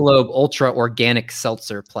 And Michelob Ultra Organic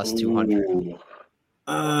Seltzer plus 200. Ooh.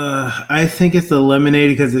 I think it's the lemonade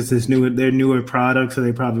because it's their newer product, so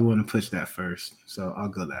they probably want to push that first. So I'll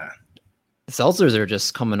go that. The seltzers are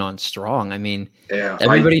just coming on strong. I mean,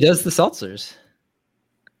 everybody does the seltzers.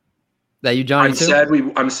 That you, Johnny,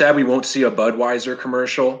 too? I'm sad we won't see a Budweiser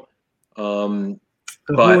commercial.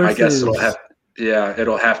 But I guess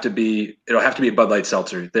it'll have to be a Bud Light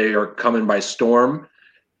Seltzer. They are coming by storm,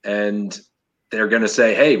 and they're going to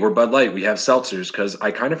say, hey, we're Bud Light. We have seltzers, because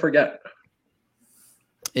I kind of forget.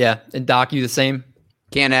 Yeah. And Doc, you the same?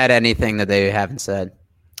 Can't add anything that they haven't said.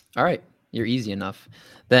 All right. You're easy enough.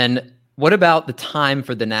 Then what about the time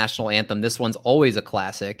for the national anthem? This one's always a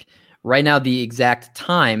classic. Right now, the exact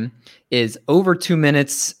time is over 2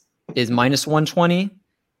 minutes is minus 120,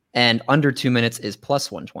 and under 2 minutes is plus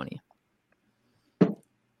 120.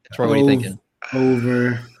 Troy, what are you thinking?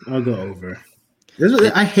 Over. I'll go over.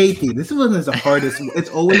 I hate these. This one is the hardest. It's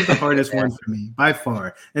always the hardest one for me by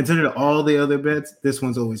far. And to all the other bets, this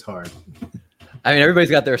one's always hard. I mean,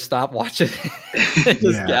 everybody's got their stopwatches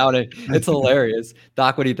just counting. It's hilarious.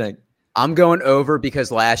 Doc, what do you think? I'm going over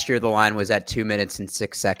because last year the line was at 2 minutes and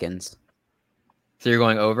 6 seconds. So you're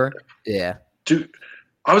going over? Yeah. Dude,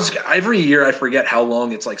 every year I forget how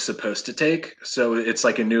long it's like supposed to take. So it's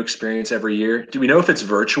like a new experience every year. Do we know if it's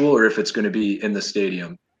virtual or if it's going to be in the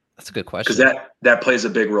stadium? That's a good question. Because that plays a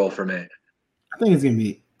big role for me. I think it's going to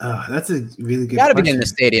be that's a really good question. Got to be in the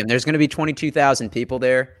stadium. There's going to be 22,000 people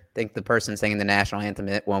there. I think the person singing the national anthem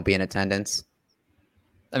won't be in attendance.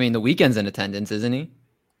 I mean, the Weeknd's in attendance, isn't he?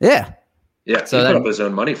 Yeah. Yeah, so he put up his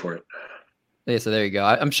own money for it. Yeah, so there you go.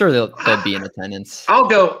 I'm sure they'll be in attendance. I'll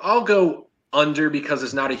go under because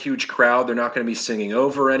it's not a huge crowd. They're not going to be singing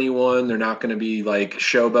over anyone. They're not going to be like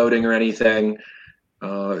showboating or anything.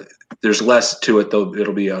 There's less to it, though.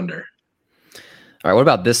 It'll be under. All right. What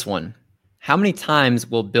about this one? How many times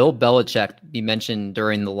will Bill Belichick be mentioned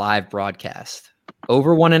during the live broadcast?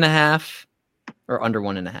 Over 1.5 or under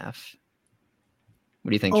 1.5? What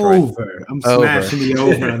do you think, Troy? Over. I'm smashing the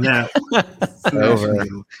over on that. Over.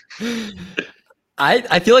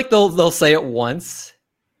 I feel like they'll say it once,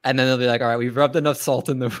 and then they'll be like, all right, we've rubbed enough salt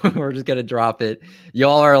in the we're just going to drop it.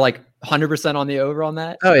 Y'all are like 100% on the over on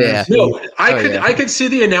that? Oh, yeah. No, I could see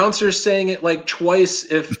the announcers saying it like twice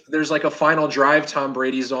if there's like a final drive Tom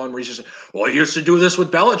Brady's on where he's just, well, he used to do this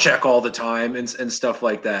with Belichick all the time and stuff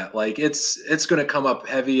like that. Like it's going to come up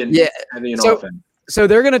heavy and often. So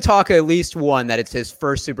they're going to talk at least one that it's his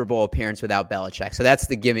first Super Bowl appearance without Belichick. So that's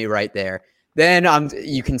the gimme right there. Then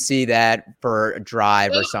you can see that for a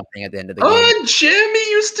drive or something at the end of the game. Oh,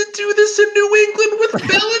 Jimmy used to do this in New England with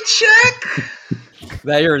Belichick.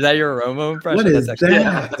 That your Romo impression? What is that?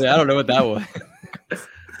 Yeah, I don't know what that was. I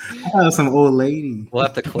thought it was some old lady. We'll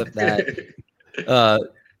have to clip that.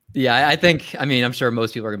 Yeah, I think, I'm sure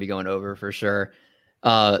most people are going to be going over for sure.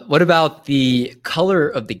 What about the color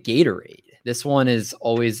of the Gatorade? This one is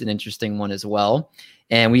always an interesting one as well.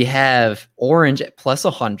 And we have orange at plus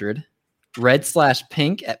 100,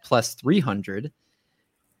 red/pink at plus 300,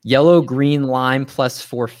 yellow, green, lime plus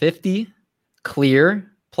 450,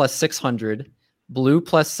 clear plus 600, blue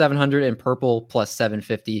plus 700, and purple plus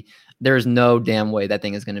 750. There's no damn way that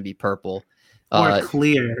thing is going to be purple. Or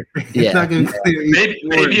clear. It's yeah. not going to be clear.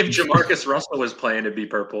 Maybe if Jamarcus Russell was playing, it'd be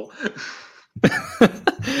purple.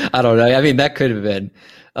 I don't know. I mean, that could have been.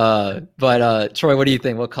 But Troy, what do you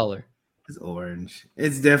think? What color? It's orange.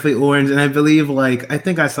 It's definitely orange. And I believe, I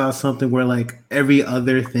think I saw something where, every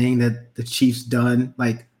other thing that the Chiefs done,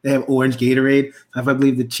 they have orange Gatorade. If I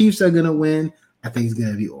believe the Chiefs are going to win, I think it's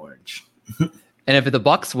going to be orange. And if the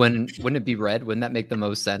Bucks win, wouldn't it be red? Wouldn't that make the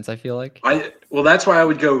most sense, I feel like? Well, that's why I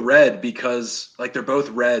would go red, because they're both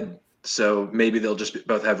red, so maybe they'll just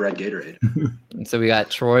both have red Gatorade. And so we got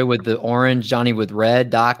Troy with the orange, Johnny with red.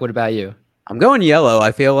 Doc, what about you? I'm going yellow.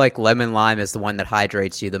 I feel like lemon lime is the one that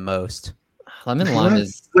hydrates you the most. Lemon lime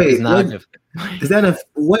is not what? Is that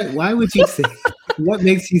what? Why would you say? What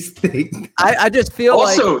makes you think? I just feel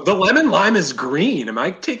also, the lemon lime is green. Am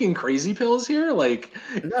I taking crazy pills here?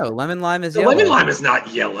 No, lemon lime is the yellow. lemon lime is not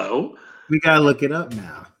yellow. We gotta look it up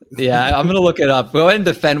now. Yeah, I'm gonna look it up. Go ahead and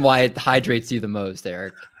defend why it hydrates you the most,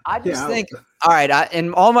 Eric. I just think, all right,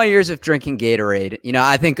 in all my years of drinking Gatorade,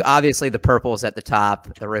 I think obviously the purple is at the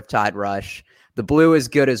top, the Riptide Rush. The blue is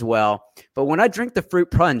good as well. But when I drink the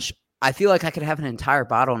fruit punch, I feel like I could have an entire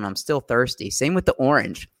bottle and I'm still thirsty. Same with the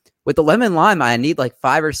orange. With the lemon lime, I need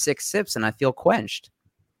 5 or 6 sips and I feel quenched.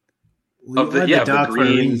 The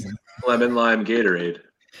green lemon lime Gatorade.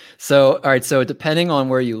 So, all right. So depending on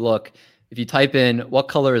where you look, if you type in what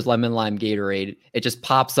color is lemon lime Gatorade, it just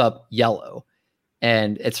pops up yellow,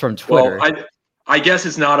 and it's from Twitter. Well, I guess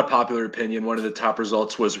it's not a popular opinion. One of the top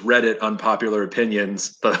results was Reddit unpopular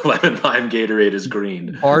opinions. The lemon lime Gatorade is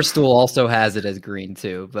green. Barstool also has it as green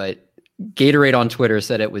too, but Gatorade on Twitter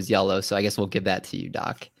said it was yellow. So I guess we'll give that to you,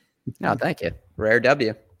 Doc. No, thank you. Rare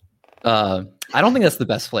W. I don't think that's the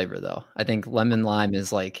best flavor though. I think lemon lime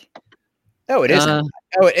is Oh, it isn't.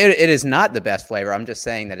 It is not the best flavor. I'm just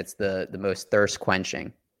saying that it's the most thirst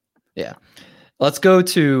quenching. Yeah. Let's go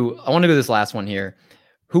to, I want to go to this last one here.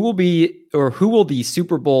 Who will the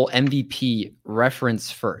Super Bowl MVP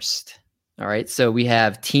reference first? All right. So we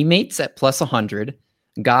have teammates at plus 100,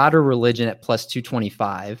 God or religion at plus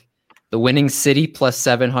 225, the winning city plus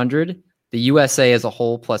 700, the USA as a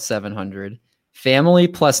whole plus 700, family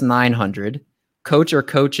plus 900, coach or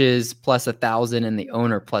coaches plus 1,000, and the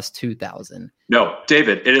owner plus 2,000. No,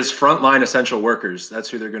 David, it is frontline essential workers. That's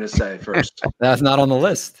who they're going to say first. That's not on the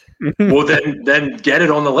list. Well, then get it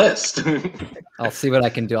on the list. I'll see what I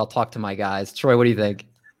can do. I'll talk to my guys. Troy, what do you think?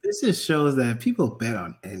 This just shows that people bet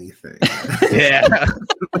on anything. Yeah.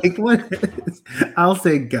 I'll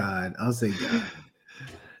say God.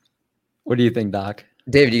 What do you think, Doc?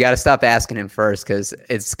 David, you got to stop asking him first because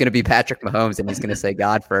it's going to be Patrick Mahomes and he's going to say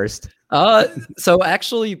God first. So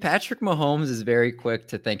actually, Patrick Mahomes is very quick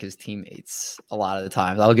to thank his teammates a lot of the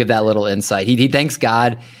times. I'll give that little insight. He thanks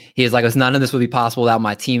God. He is like, none of this would be possible without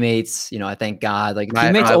my teammates. I thank God.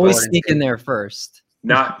 Teammates always sneak in there first.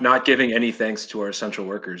 Not giving any thanks to our essential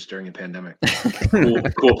workers during a pandemic.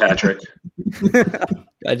 Cool, Patrick.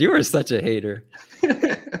 God, you are such a hater.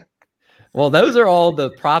 Well, those are all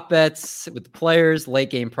the prop bets with the players, late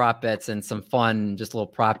game prop bets, and some fun, just little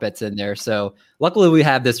prop bets in there. So luckily we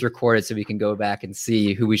have this recorded so we can go back and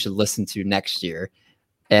see who we should listen to next year.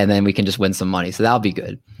 And then we can just win some money. So that'll be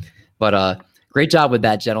good. But great job with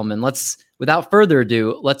that, gentlemen. Without further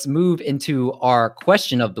ado, let's move into our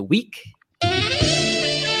question of the week.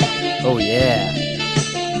 Oh, yeah.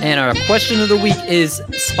 And our question of the week is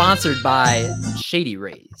sponsored by Shady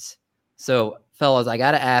Rays. So, fellas, I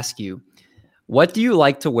got to ask you, what do you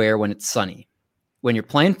like to wear when it's sunny? When you're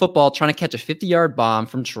playing football, trying to catch a 50-yard bomb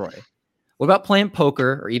from Troy? What about playing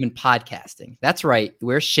poker or even podcasting? That's right, you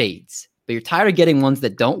wear shades, but you're tired of getting ones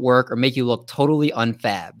that don't work or make you look totally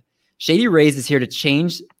unfab. Shady Rays is here to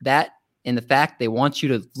change that in the fact they want you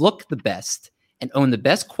to look the best and own the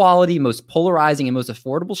best quality, most polarizing, and most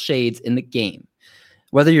affordable shades in the game.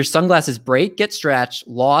 Whether your sunglasses break, get scratched,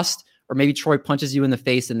 lost, or maybe Troy punches you in the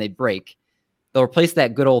face and they break, they'll replace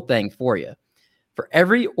that good old thing for you. For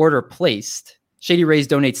every order placed, Shady Rays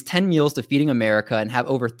donates 10 meals to Feeding America and have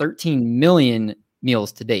over 13 million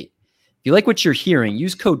meals to date. If you like what you're hearing,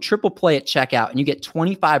 use code TRIPLEPLAY at checkout and you get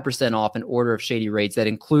 25% off an order of Shady Rays that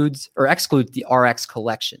includes or excludes the RX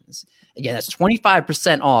collections. Again, that's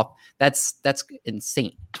 25% off. That's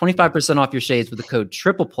insane. 25% off your shades with the code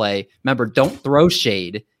TRIPLEPLAY. Remember, don't throw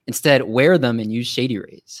shade. Instead, wear them and use Shady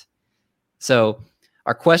Rays. So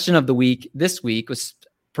our question of the week this week was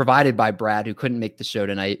provided by Brad, who couldn't make the show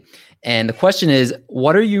tonight. And the question is,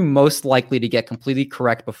 what are you most likely to get completely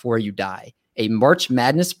correct before you die? A March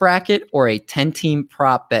Madness bracket or a 10-team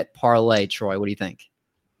prop bet parlay? Troy, what do you think?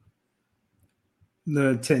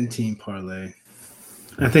 The 10-team parlay.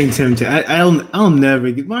 I think I'll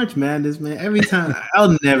never get March Madness, man. Every time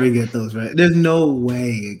I'll never get those right. There's no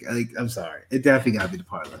way. Like, I'm sorry. It definitely got to be the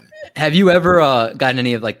parlay. Have you ever gotten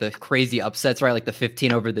any of like the crazy upsets, right? Like the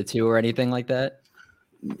 15 over the 2 or anything like that?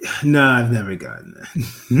 No, I've never gotten that.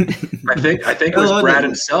 I think it was Brad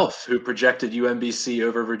himself who projected UMBC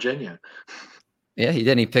over Virginia. Yeah, he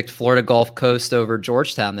did. He picked Florida Gulf Coast over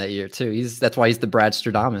Georgetown that year too. That's why he's the Brad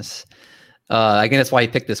Stradamus. I think that's why he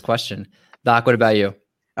picked this question. Doc, what about you?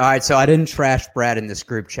 All right, so I didn't trash Brad in this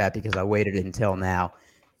group chat because I waited until now.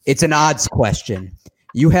 It's an odds question.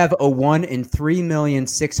 You have a 1 in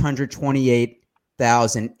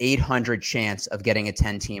 3,628,800 chance of getting a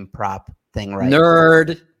 10-team prop thing right.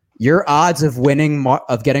 Nerd. Your odds of winning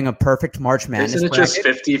of getting a perfect March Madness Isn't it bracket, just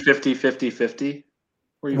 50, 50, 50, 50?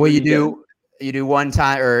 Well, you do one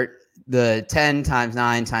time or the 10 times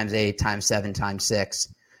 9 times 8 times 7 times 6.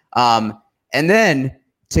 And then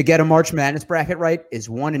to get a March Madness bracket right is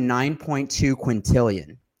 1 in 9.2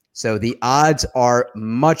 quintillion. So the odds are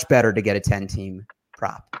much better to get a 10-team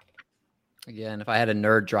prop. Again, if I had a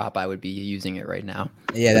nerd drop, I would be using it right now.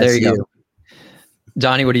 Yeah, that's there you go.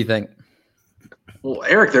 Johnny, what do you think? Well,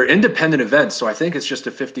 Eric, they're independent events, so I think it's just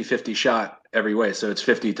a 50-50 shot every way. So it's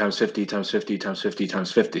 50 times 50 times 50 times 50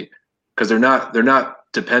 times 50 because they're not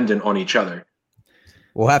dependent on each other.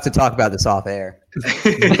 We'll have to talk about this off air.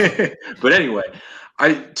 But anyway,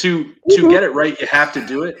 to get it right, you have to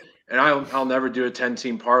do it. And I'll never do a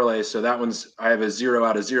 10-team parlay, so that one's I have a 0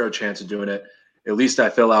 out of 0 chance of doing it. At least I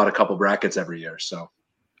fill out a couple brackets every year, so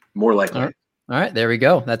more likely. All right, there we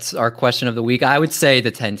go. That's our question of the week. I would say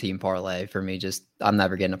the 10-team parlay for me. Just I'm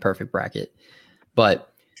never getting a perfect bracket.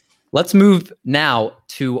 But let's move now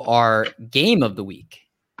to our game of the week,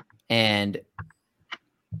 and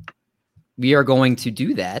we are going to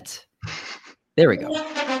do that. There we go.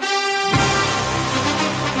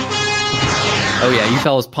 Oh, yeah, you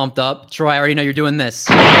fellas pumped up. Troy, I already know you're doing this.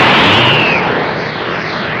 Dragon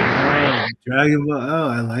Ball. Oh,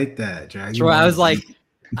 I like that. Dragon Troy, Ball. I was like,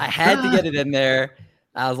 I had to get it in there.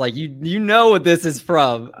 I was like, you know what this is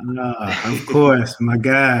from. Of course, my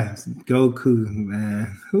guy, Goku,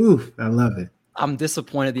 man. Ooh, I love it. I'm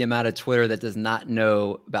disappointed the amount of Twitter that does not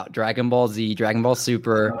know about Dragon Ball Z, Dragon Ball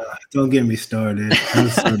Super. Don't get me started. I'm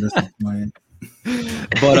so disappointed.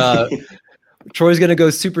 But Troy's going to go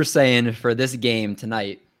Super Saiyan for this game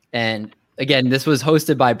tonight. And again, this was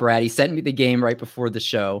hosted by Brad. He sent me the game right before the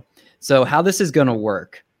show. So how this is going to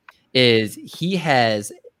work is he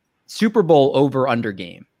has Super Bowl over-under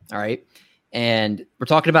game. All right. And we're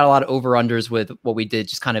talking about a lot of over-unders with what we did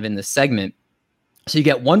just kind of in this segment. So you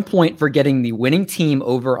get 1 point for getting the winning team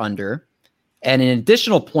over-under and an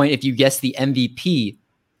additional point if you guess the MVP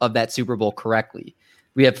of that Super Bowl correctly.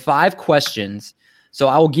 We have 5 questions. So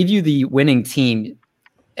I will give you the winning team,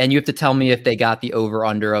 and you have to tell me if they got the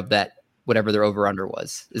over-under of that, whatever their over-under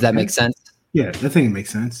was. Does that make sense? Yeah, I think it makes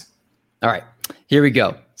sense. All right, here we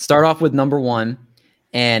go. Start off with number 1,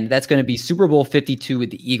 and that's going to be Super Bowl 52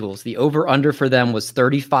 with the Eagles. The over-under for them was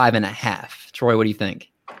 35.5. Troy, what do you think?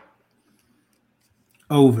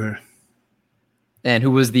 Over. And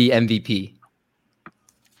who was the MVP?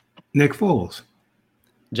 Nick Foles.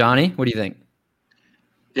 Johnny, what do you think?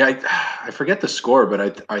 Yeah, I forget the score,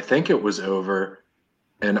 but I think it was over,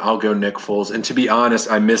 and I'll go Nick Foles. And to be honest,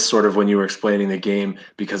 I missed sort of when you were explaining the game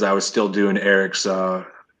because I was still doing Eric's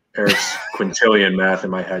quintillion math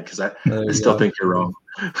in my head because I still think you're wrong.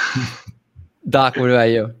 Doc, what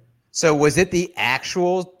about you? So was it the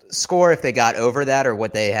actual score if they got over that, or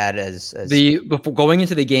what they had as before going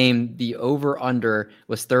into the game, the over under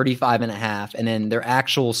was 35.5, and then their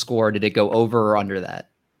actual score, did it go over or under that?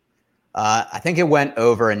 I think it went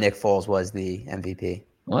over, and Nick Foles was the MVP.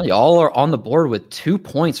 Well, y'all are on the board with 2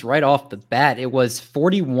 points right off the bat. It was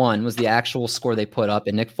 41 was the actual score they put up,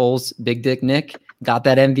 and Nick Foles, Big Dick Nick, got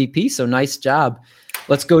that MVP. So nice job.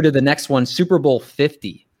 Let's go to the next one, Super Bowl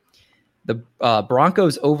 50. The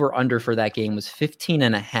Broncos over under for that game was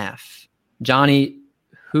 15.5. Johnny,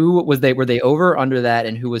 who was they? Were they over or under that,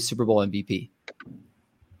 and who was Super Bowl MVP?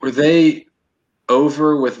 Were they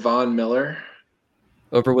over with Von Miller?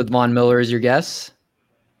 Over with Von Miller is your guess?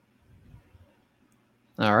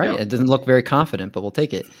 All right. Yeah. It doesn't look very confident, but we'll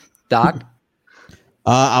take it. Doc?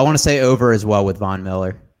 I want to say over as well with Von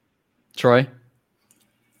Miller. Troy?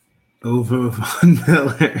 Over Von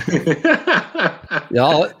Miller.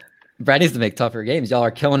 Y'all, Brad needs to make tougher games. Y'all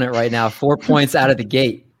are killing it right now. 4 points out of the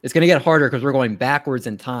gate. It's going to get harder because we're going backwards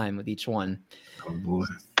in time with each one. Oh boy.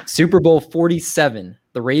 Super Bowl 47.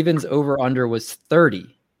 The Ravens over-under was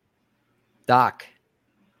 30. Doc,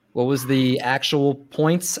 what was the actual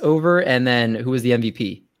points over, and then who was the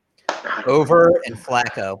MVP? Over and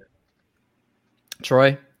Flacco.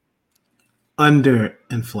 Troy? Under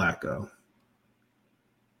and Flacco.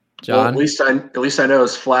 John? Well, at least I know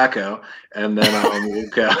it's Flacco, and then we'll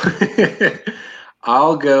go.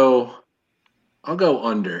 I'll go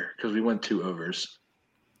under because we went 2 overs.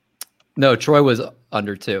 No, Troy was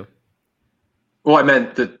under 2. Well, I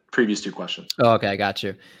meant the previous 2 questions. Oh, okay, I got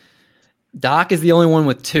you. Doc is the only one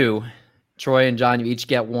with 2. Troy and John, you each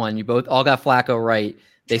get 1. You both all got Flacco right.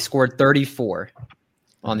 They scored 34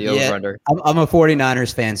 on the over-under. I'm a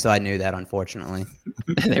 49ers fan, so I knew that, unfortunately.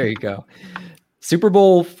 There you go. Super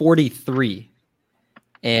Bowl 43,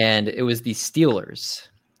 and it was the Steelers.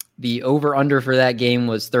 The over-under for that game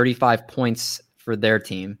was 35 points for their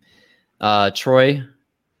team. Troy,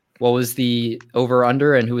 what was the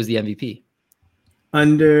over-under, and who was the MVP?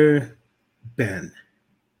 Under Ben.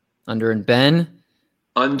 Under and Ben.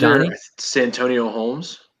 Under Johnny? Santonio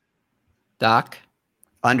Holmes. Doc.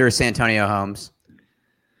 Under Santonio Holmes.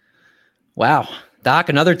 Wow. Doc,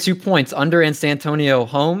 another 2 points. Under and Santonio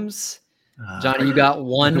Holmes. Johnny, you got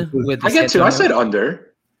 1 with the I get 2. I said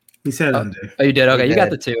under. He said under. Oh, you did? Okay, You you got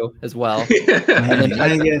did. the 2 as well. I did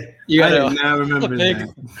not remember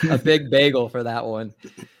that. A big bagel for that one.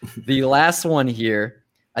 The last one here,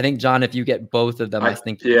 I think, John, if you get both of them, I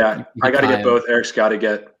think. I got to tie get 'em. both. Eric's got to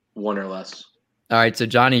get 1 or less. All right, so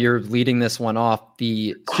Johnny, you're leading this one off.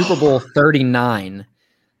 The Super Bowl 39,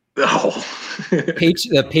 Oh.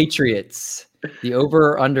 the Patriots. The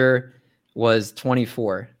over under was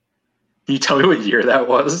 24. Can you tell me what year that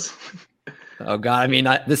was? Oh God, I mean,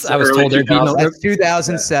 I was early told there'd be no. 2000s. That's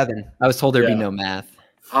 2007. I was told there'd be Yeah. no math.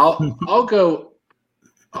 I'll go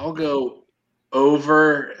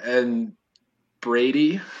over and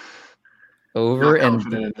Brady. Over Not and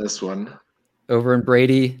confident in this one. over and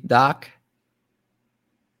Brady, Doc.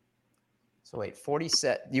 So wait,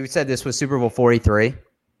 47. You said this was Super Bowl 43?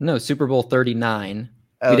 No, Super Bowl 39.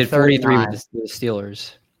 Oh, We did 43 39. with the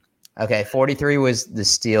Steelers. Okay, 43 was the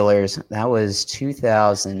Steelers. That was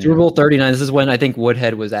 2000. Super Bowl 39. This is when I think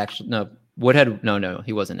Woodhead was actually Woodhead. No,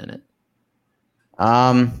 he wasn't in it.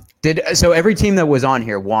 So every team that was on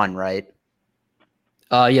here won, right?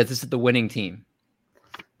 Yeah, this is the winning team.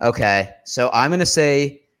 Okay, so I'm gonna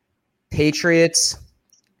say Patriots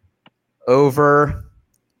over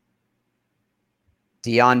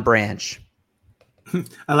Deion Branch.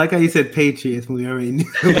 I like how you said Patriots when we already knew.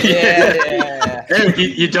 Yeah. Eric,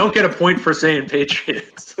 you don't get a point for saying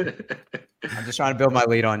Patriots. I'm just trying to build my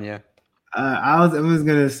lead on you. I was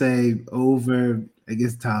gonna say over. I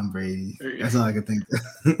guess Tom Brady. That's all I could think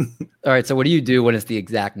of. All right, so what do you do when it's the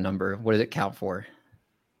exact number? What does it count for?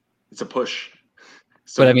 It's a push.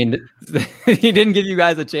 So But I mean, he didn't give you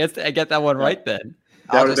guys a chance to get that one right then.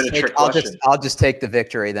 That would've been a trick question. I'll just take the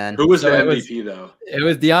victory then. who was So the it was- MVP though? It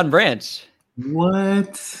was Deion Branch.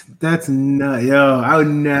 What? That's not. Yo, I would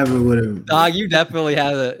never would have. Dog, you definitely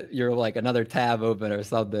have your like another tab open or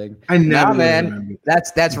something. I never. Nah, man. would've remembered.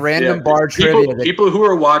 That's random Yeah, bar trivia. People who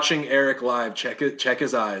are watching Eric live, check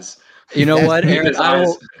his eyes. You know Yes, what, Check Aaron? his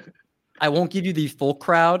eyes. I won't give you the full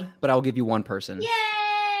crowd, but I will give you one person. Yay!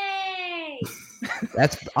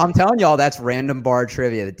 I'm telling y'all, that's random bar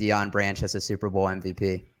trivia that Deion Branch has a Super Bowl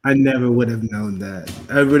MVP. I never would have known that.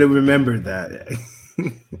 I would have remembered that.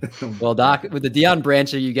 Well, Doc, with the Deion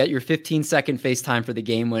Branch, you get your 15-second FaceTime for the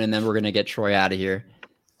game win, and then we're gonna get Troy out of here.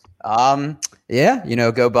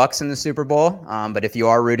 Yeah, go Bucks in the Super Bowl. But if you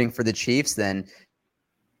are rooting for the Chiefs, then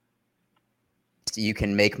you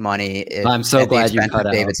can make money. I'm so at the glad you expense cut of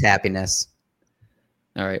out. David's happiness.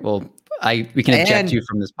 All right. Well, we can eject And- you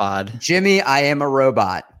from this pod. Jimmy, I am a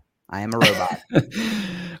robot.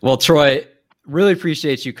 Well, Troy, really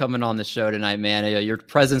appreciate you coming on the show tonight, man. Your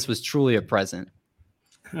presence was truly a present.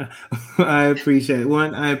 I appreciate it.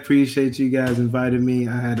 I appreciate you guys inviting me.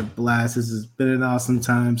 I had a blast. This has been an awesome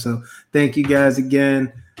time. So thank you guys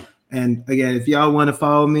again. And again, if y'all want to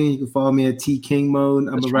follow me, you can follow me at T King Mode.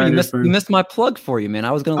 I'm a You writer missed, for. you missed my plug for you, man.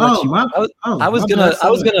 I was gonna let you. I was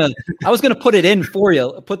gonna. gonna put it in for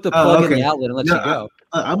you. Put the plug in okay. the outlet and let No, you go.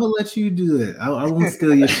 I'm gonna let you do it. I won't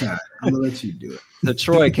steal your shot. I'm gonna let you do it. So,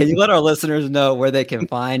 Troy, can you let our listeners know where they can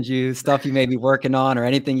find you, stuff you may be working on, or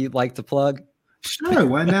anything you'd like to plug? Sure,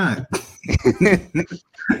 why not?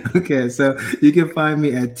 Okay, so you can find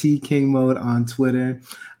me at T King Mode on Twitter.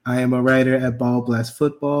 I am a writer at Ball Blast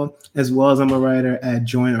Football, as well as I'm a writer at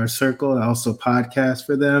Join Our Circle. I also podcast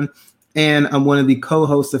for them. And I'm one of the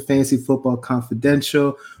co-hosts of Fantasy Football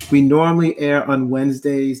Confidential. We normally air on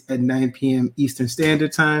Wednesdays at 9 p.m. Eastern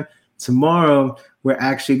Standard Time. Tomorrow, we're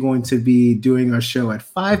actually going to be doing our show at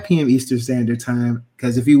 5 p.m. Eastern Standard Time,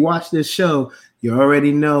 because if you watch this show, you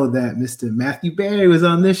already know that Mr. Matthew Berry was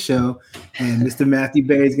on this show, and Mr. Matthew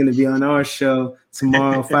Berry is going to be on our show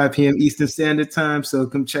tomorrow, 5 p.m. Eastern Standard Time. So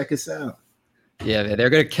come check us out. Yeah, they're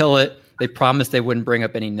going to kill it. They promised they wouldn't bring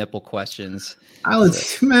up any nipple questions.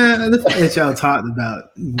 Man, the fact that y'all talked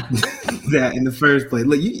about that in the first place.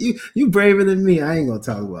 Look, you braver than me. I ain't gonna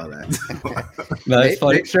talk about that. No, it's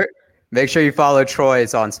funny. Make sure you follow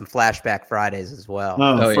Troy's on some Flashback Fridays as well.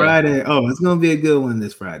 Oh, Friday. Yeah. Oh, it's going to be a good one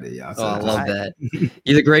this Friday, y'all. So I love that.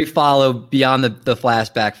 He's a great follow beyond the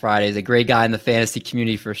Flashback Fridays. A great guy in the fantasy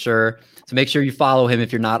community for sure. So make sure you follow him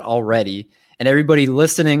if you're not already. And everybody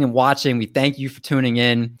listening and watching, we thank you for tuning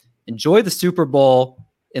in. Enjoy the Super Bowl,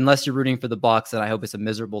 unless you're rooting for the Bucs, and I hope it's a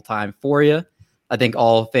miserable time for you. I think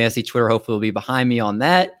all fantasy Twitter hopefully will be behind me on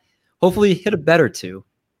that. Hopefully hit a bet or two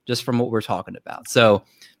just from what we're talking about. So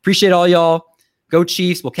appreciate all y'all. Go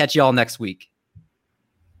Chiefs. We'll catch you all next week.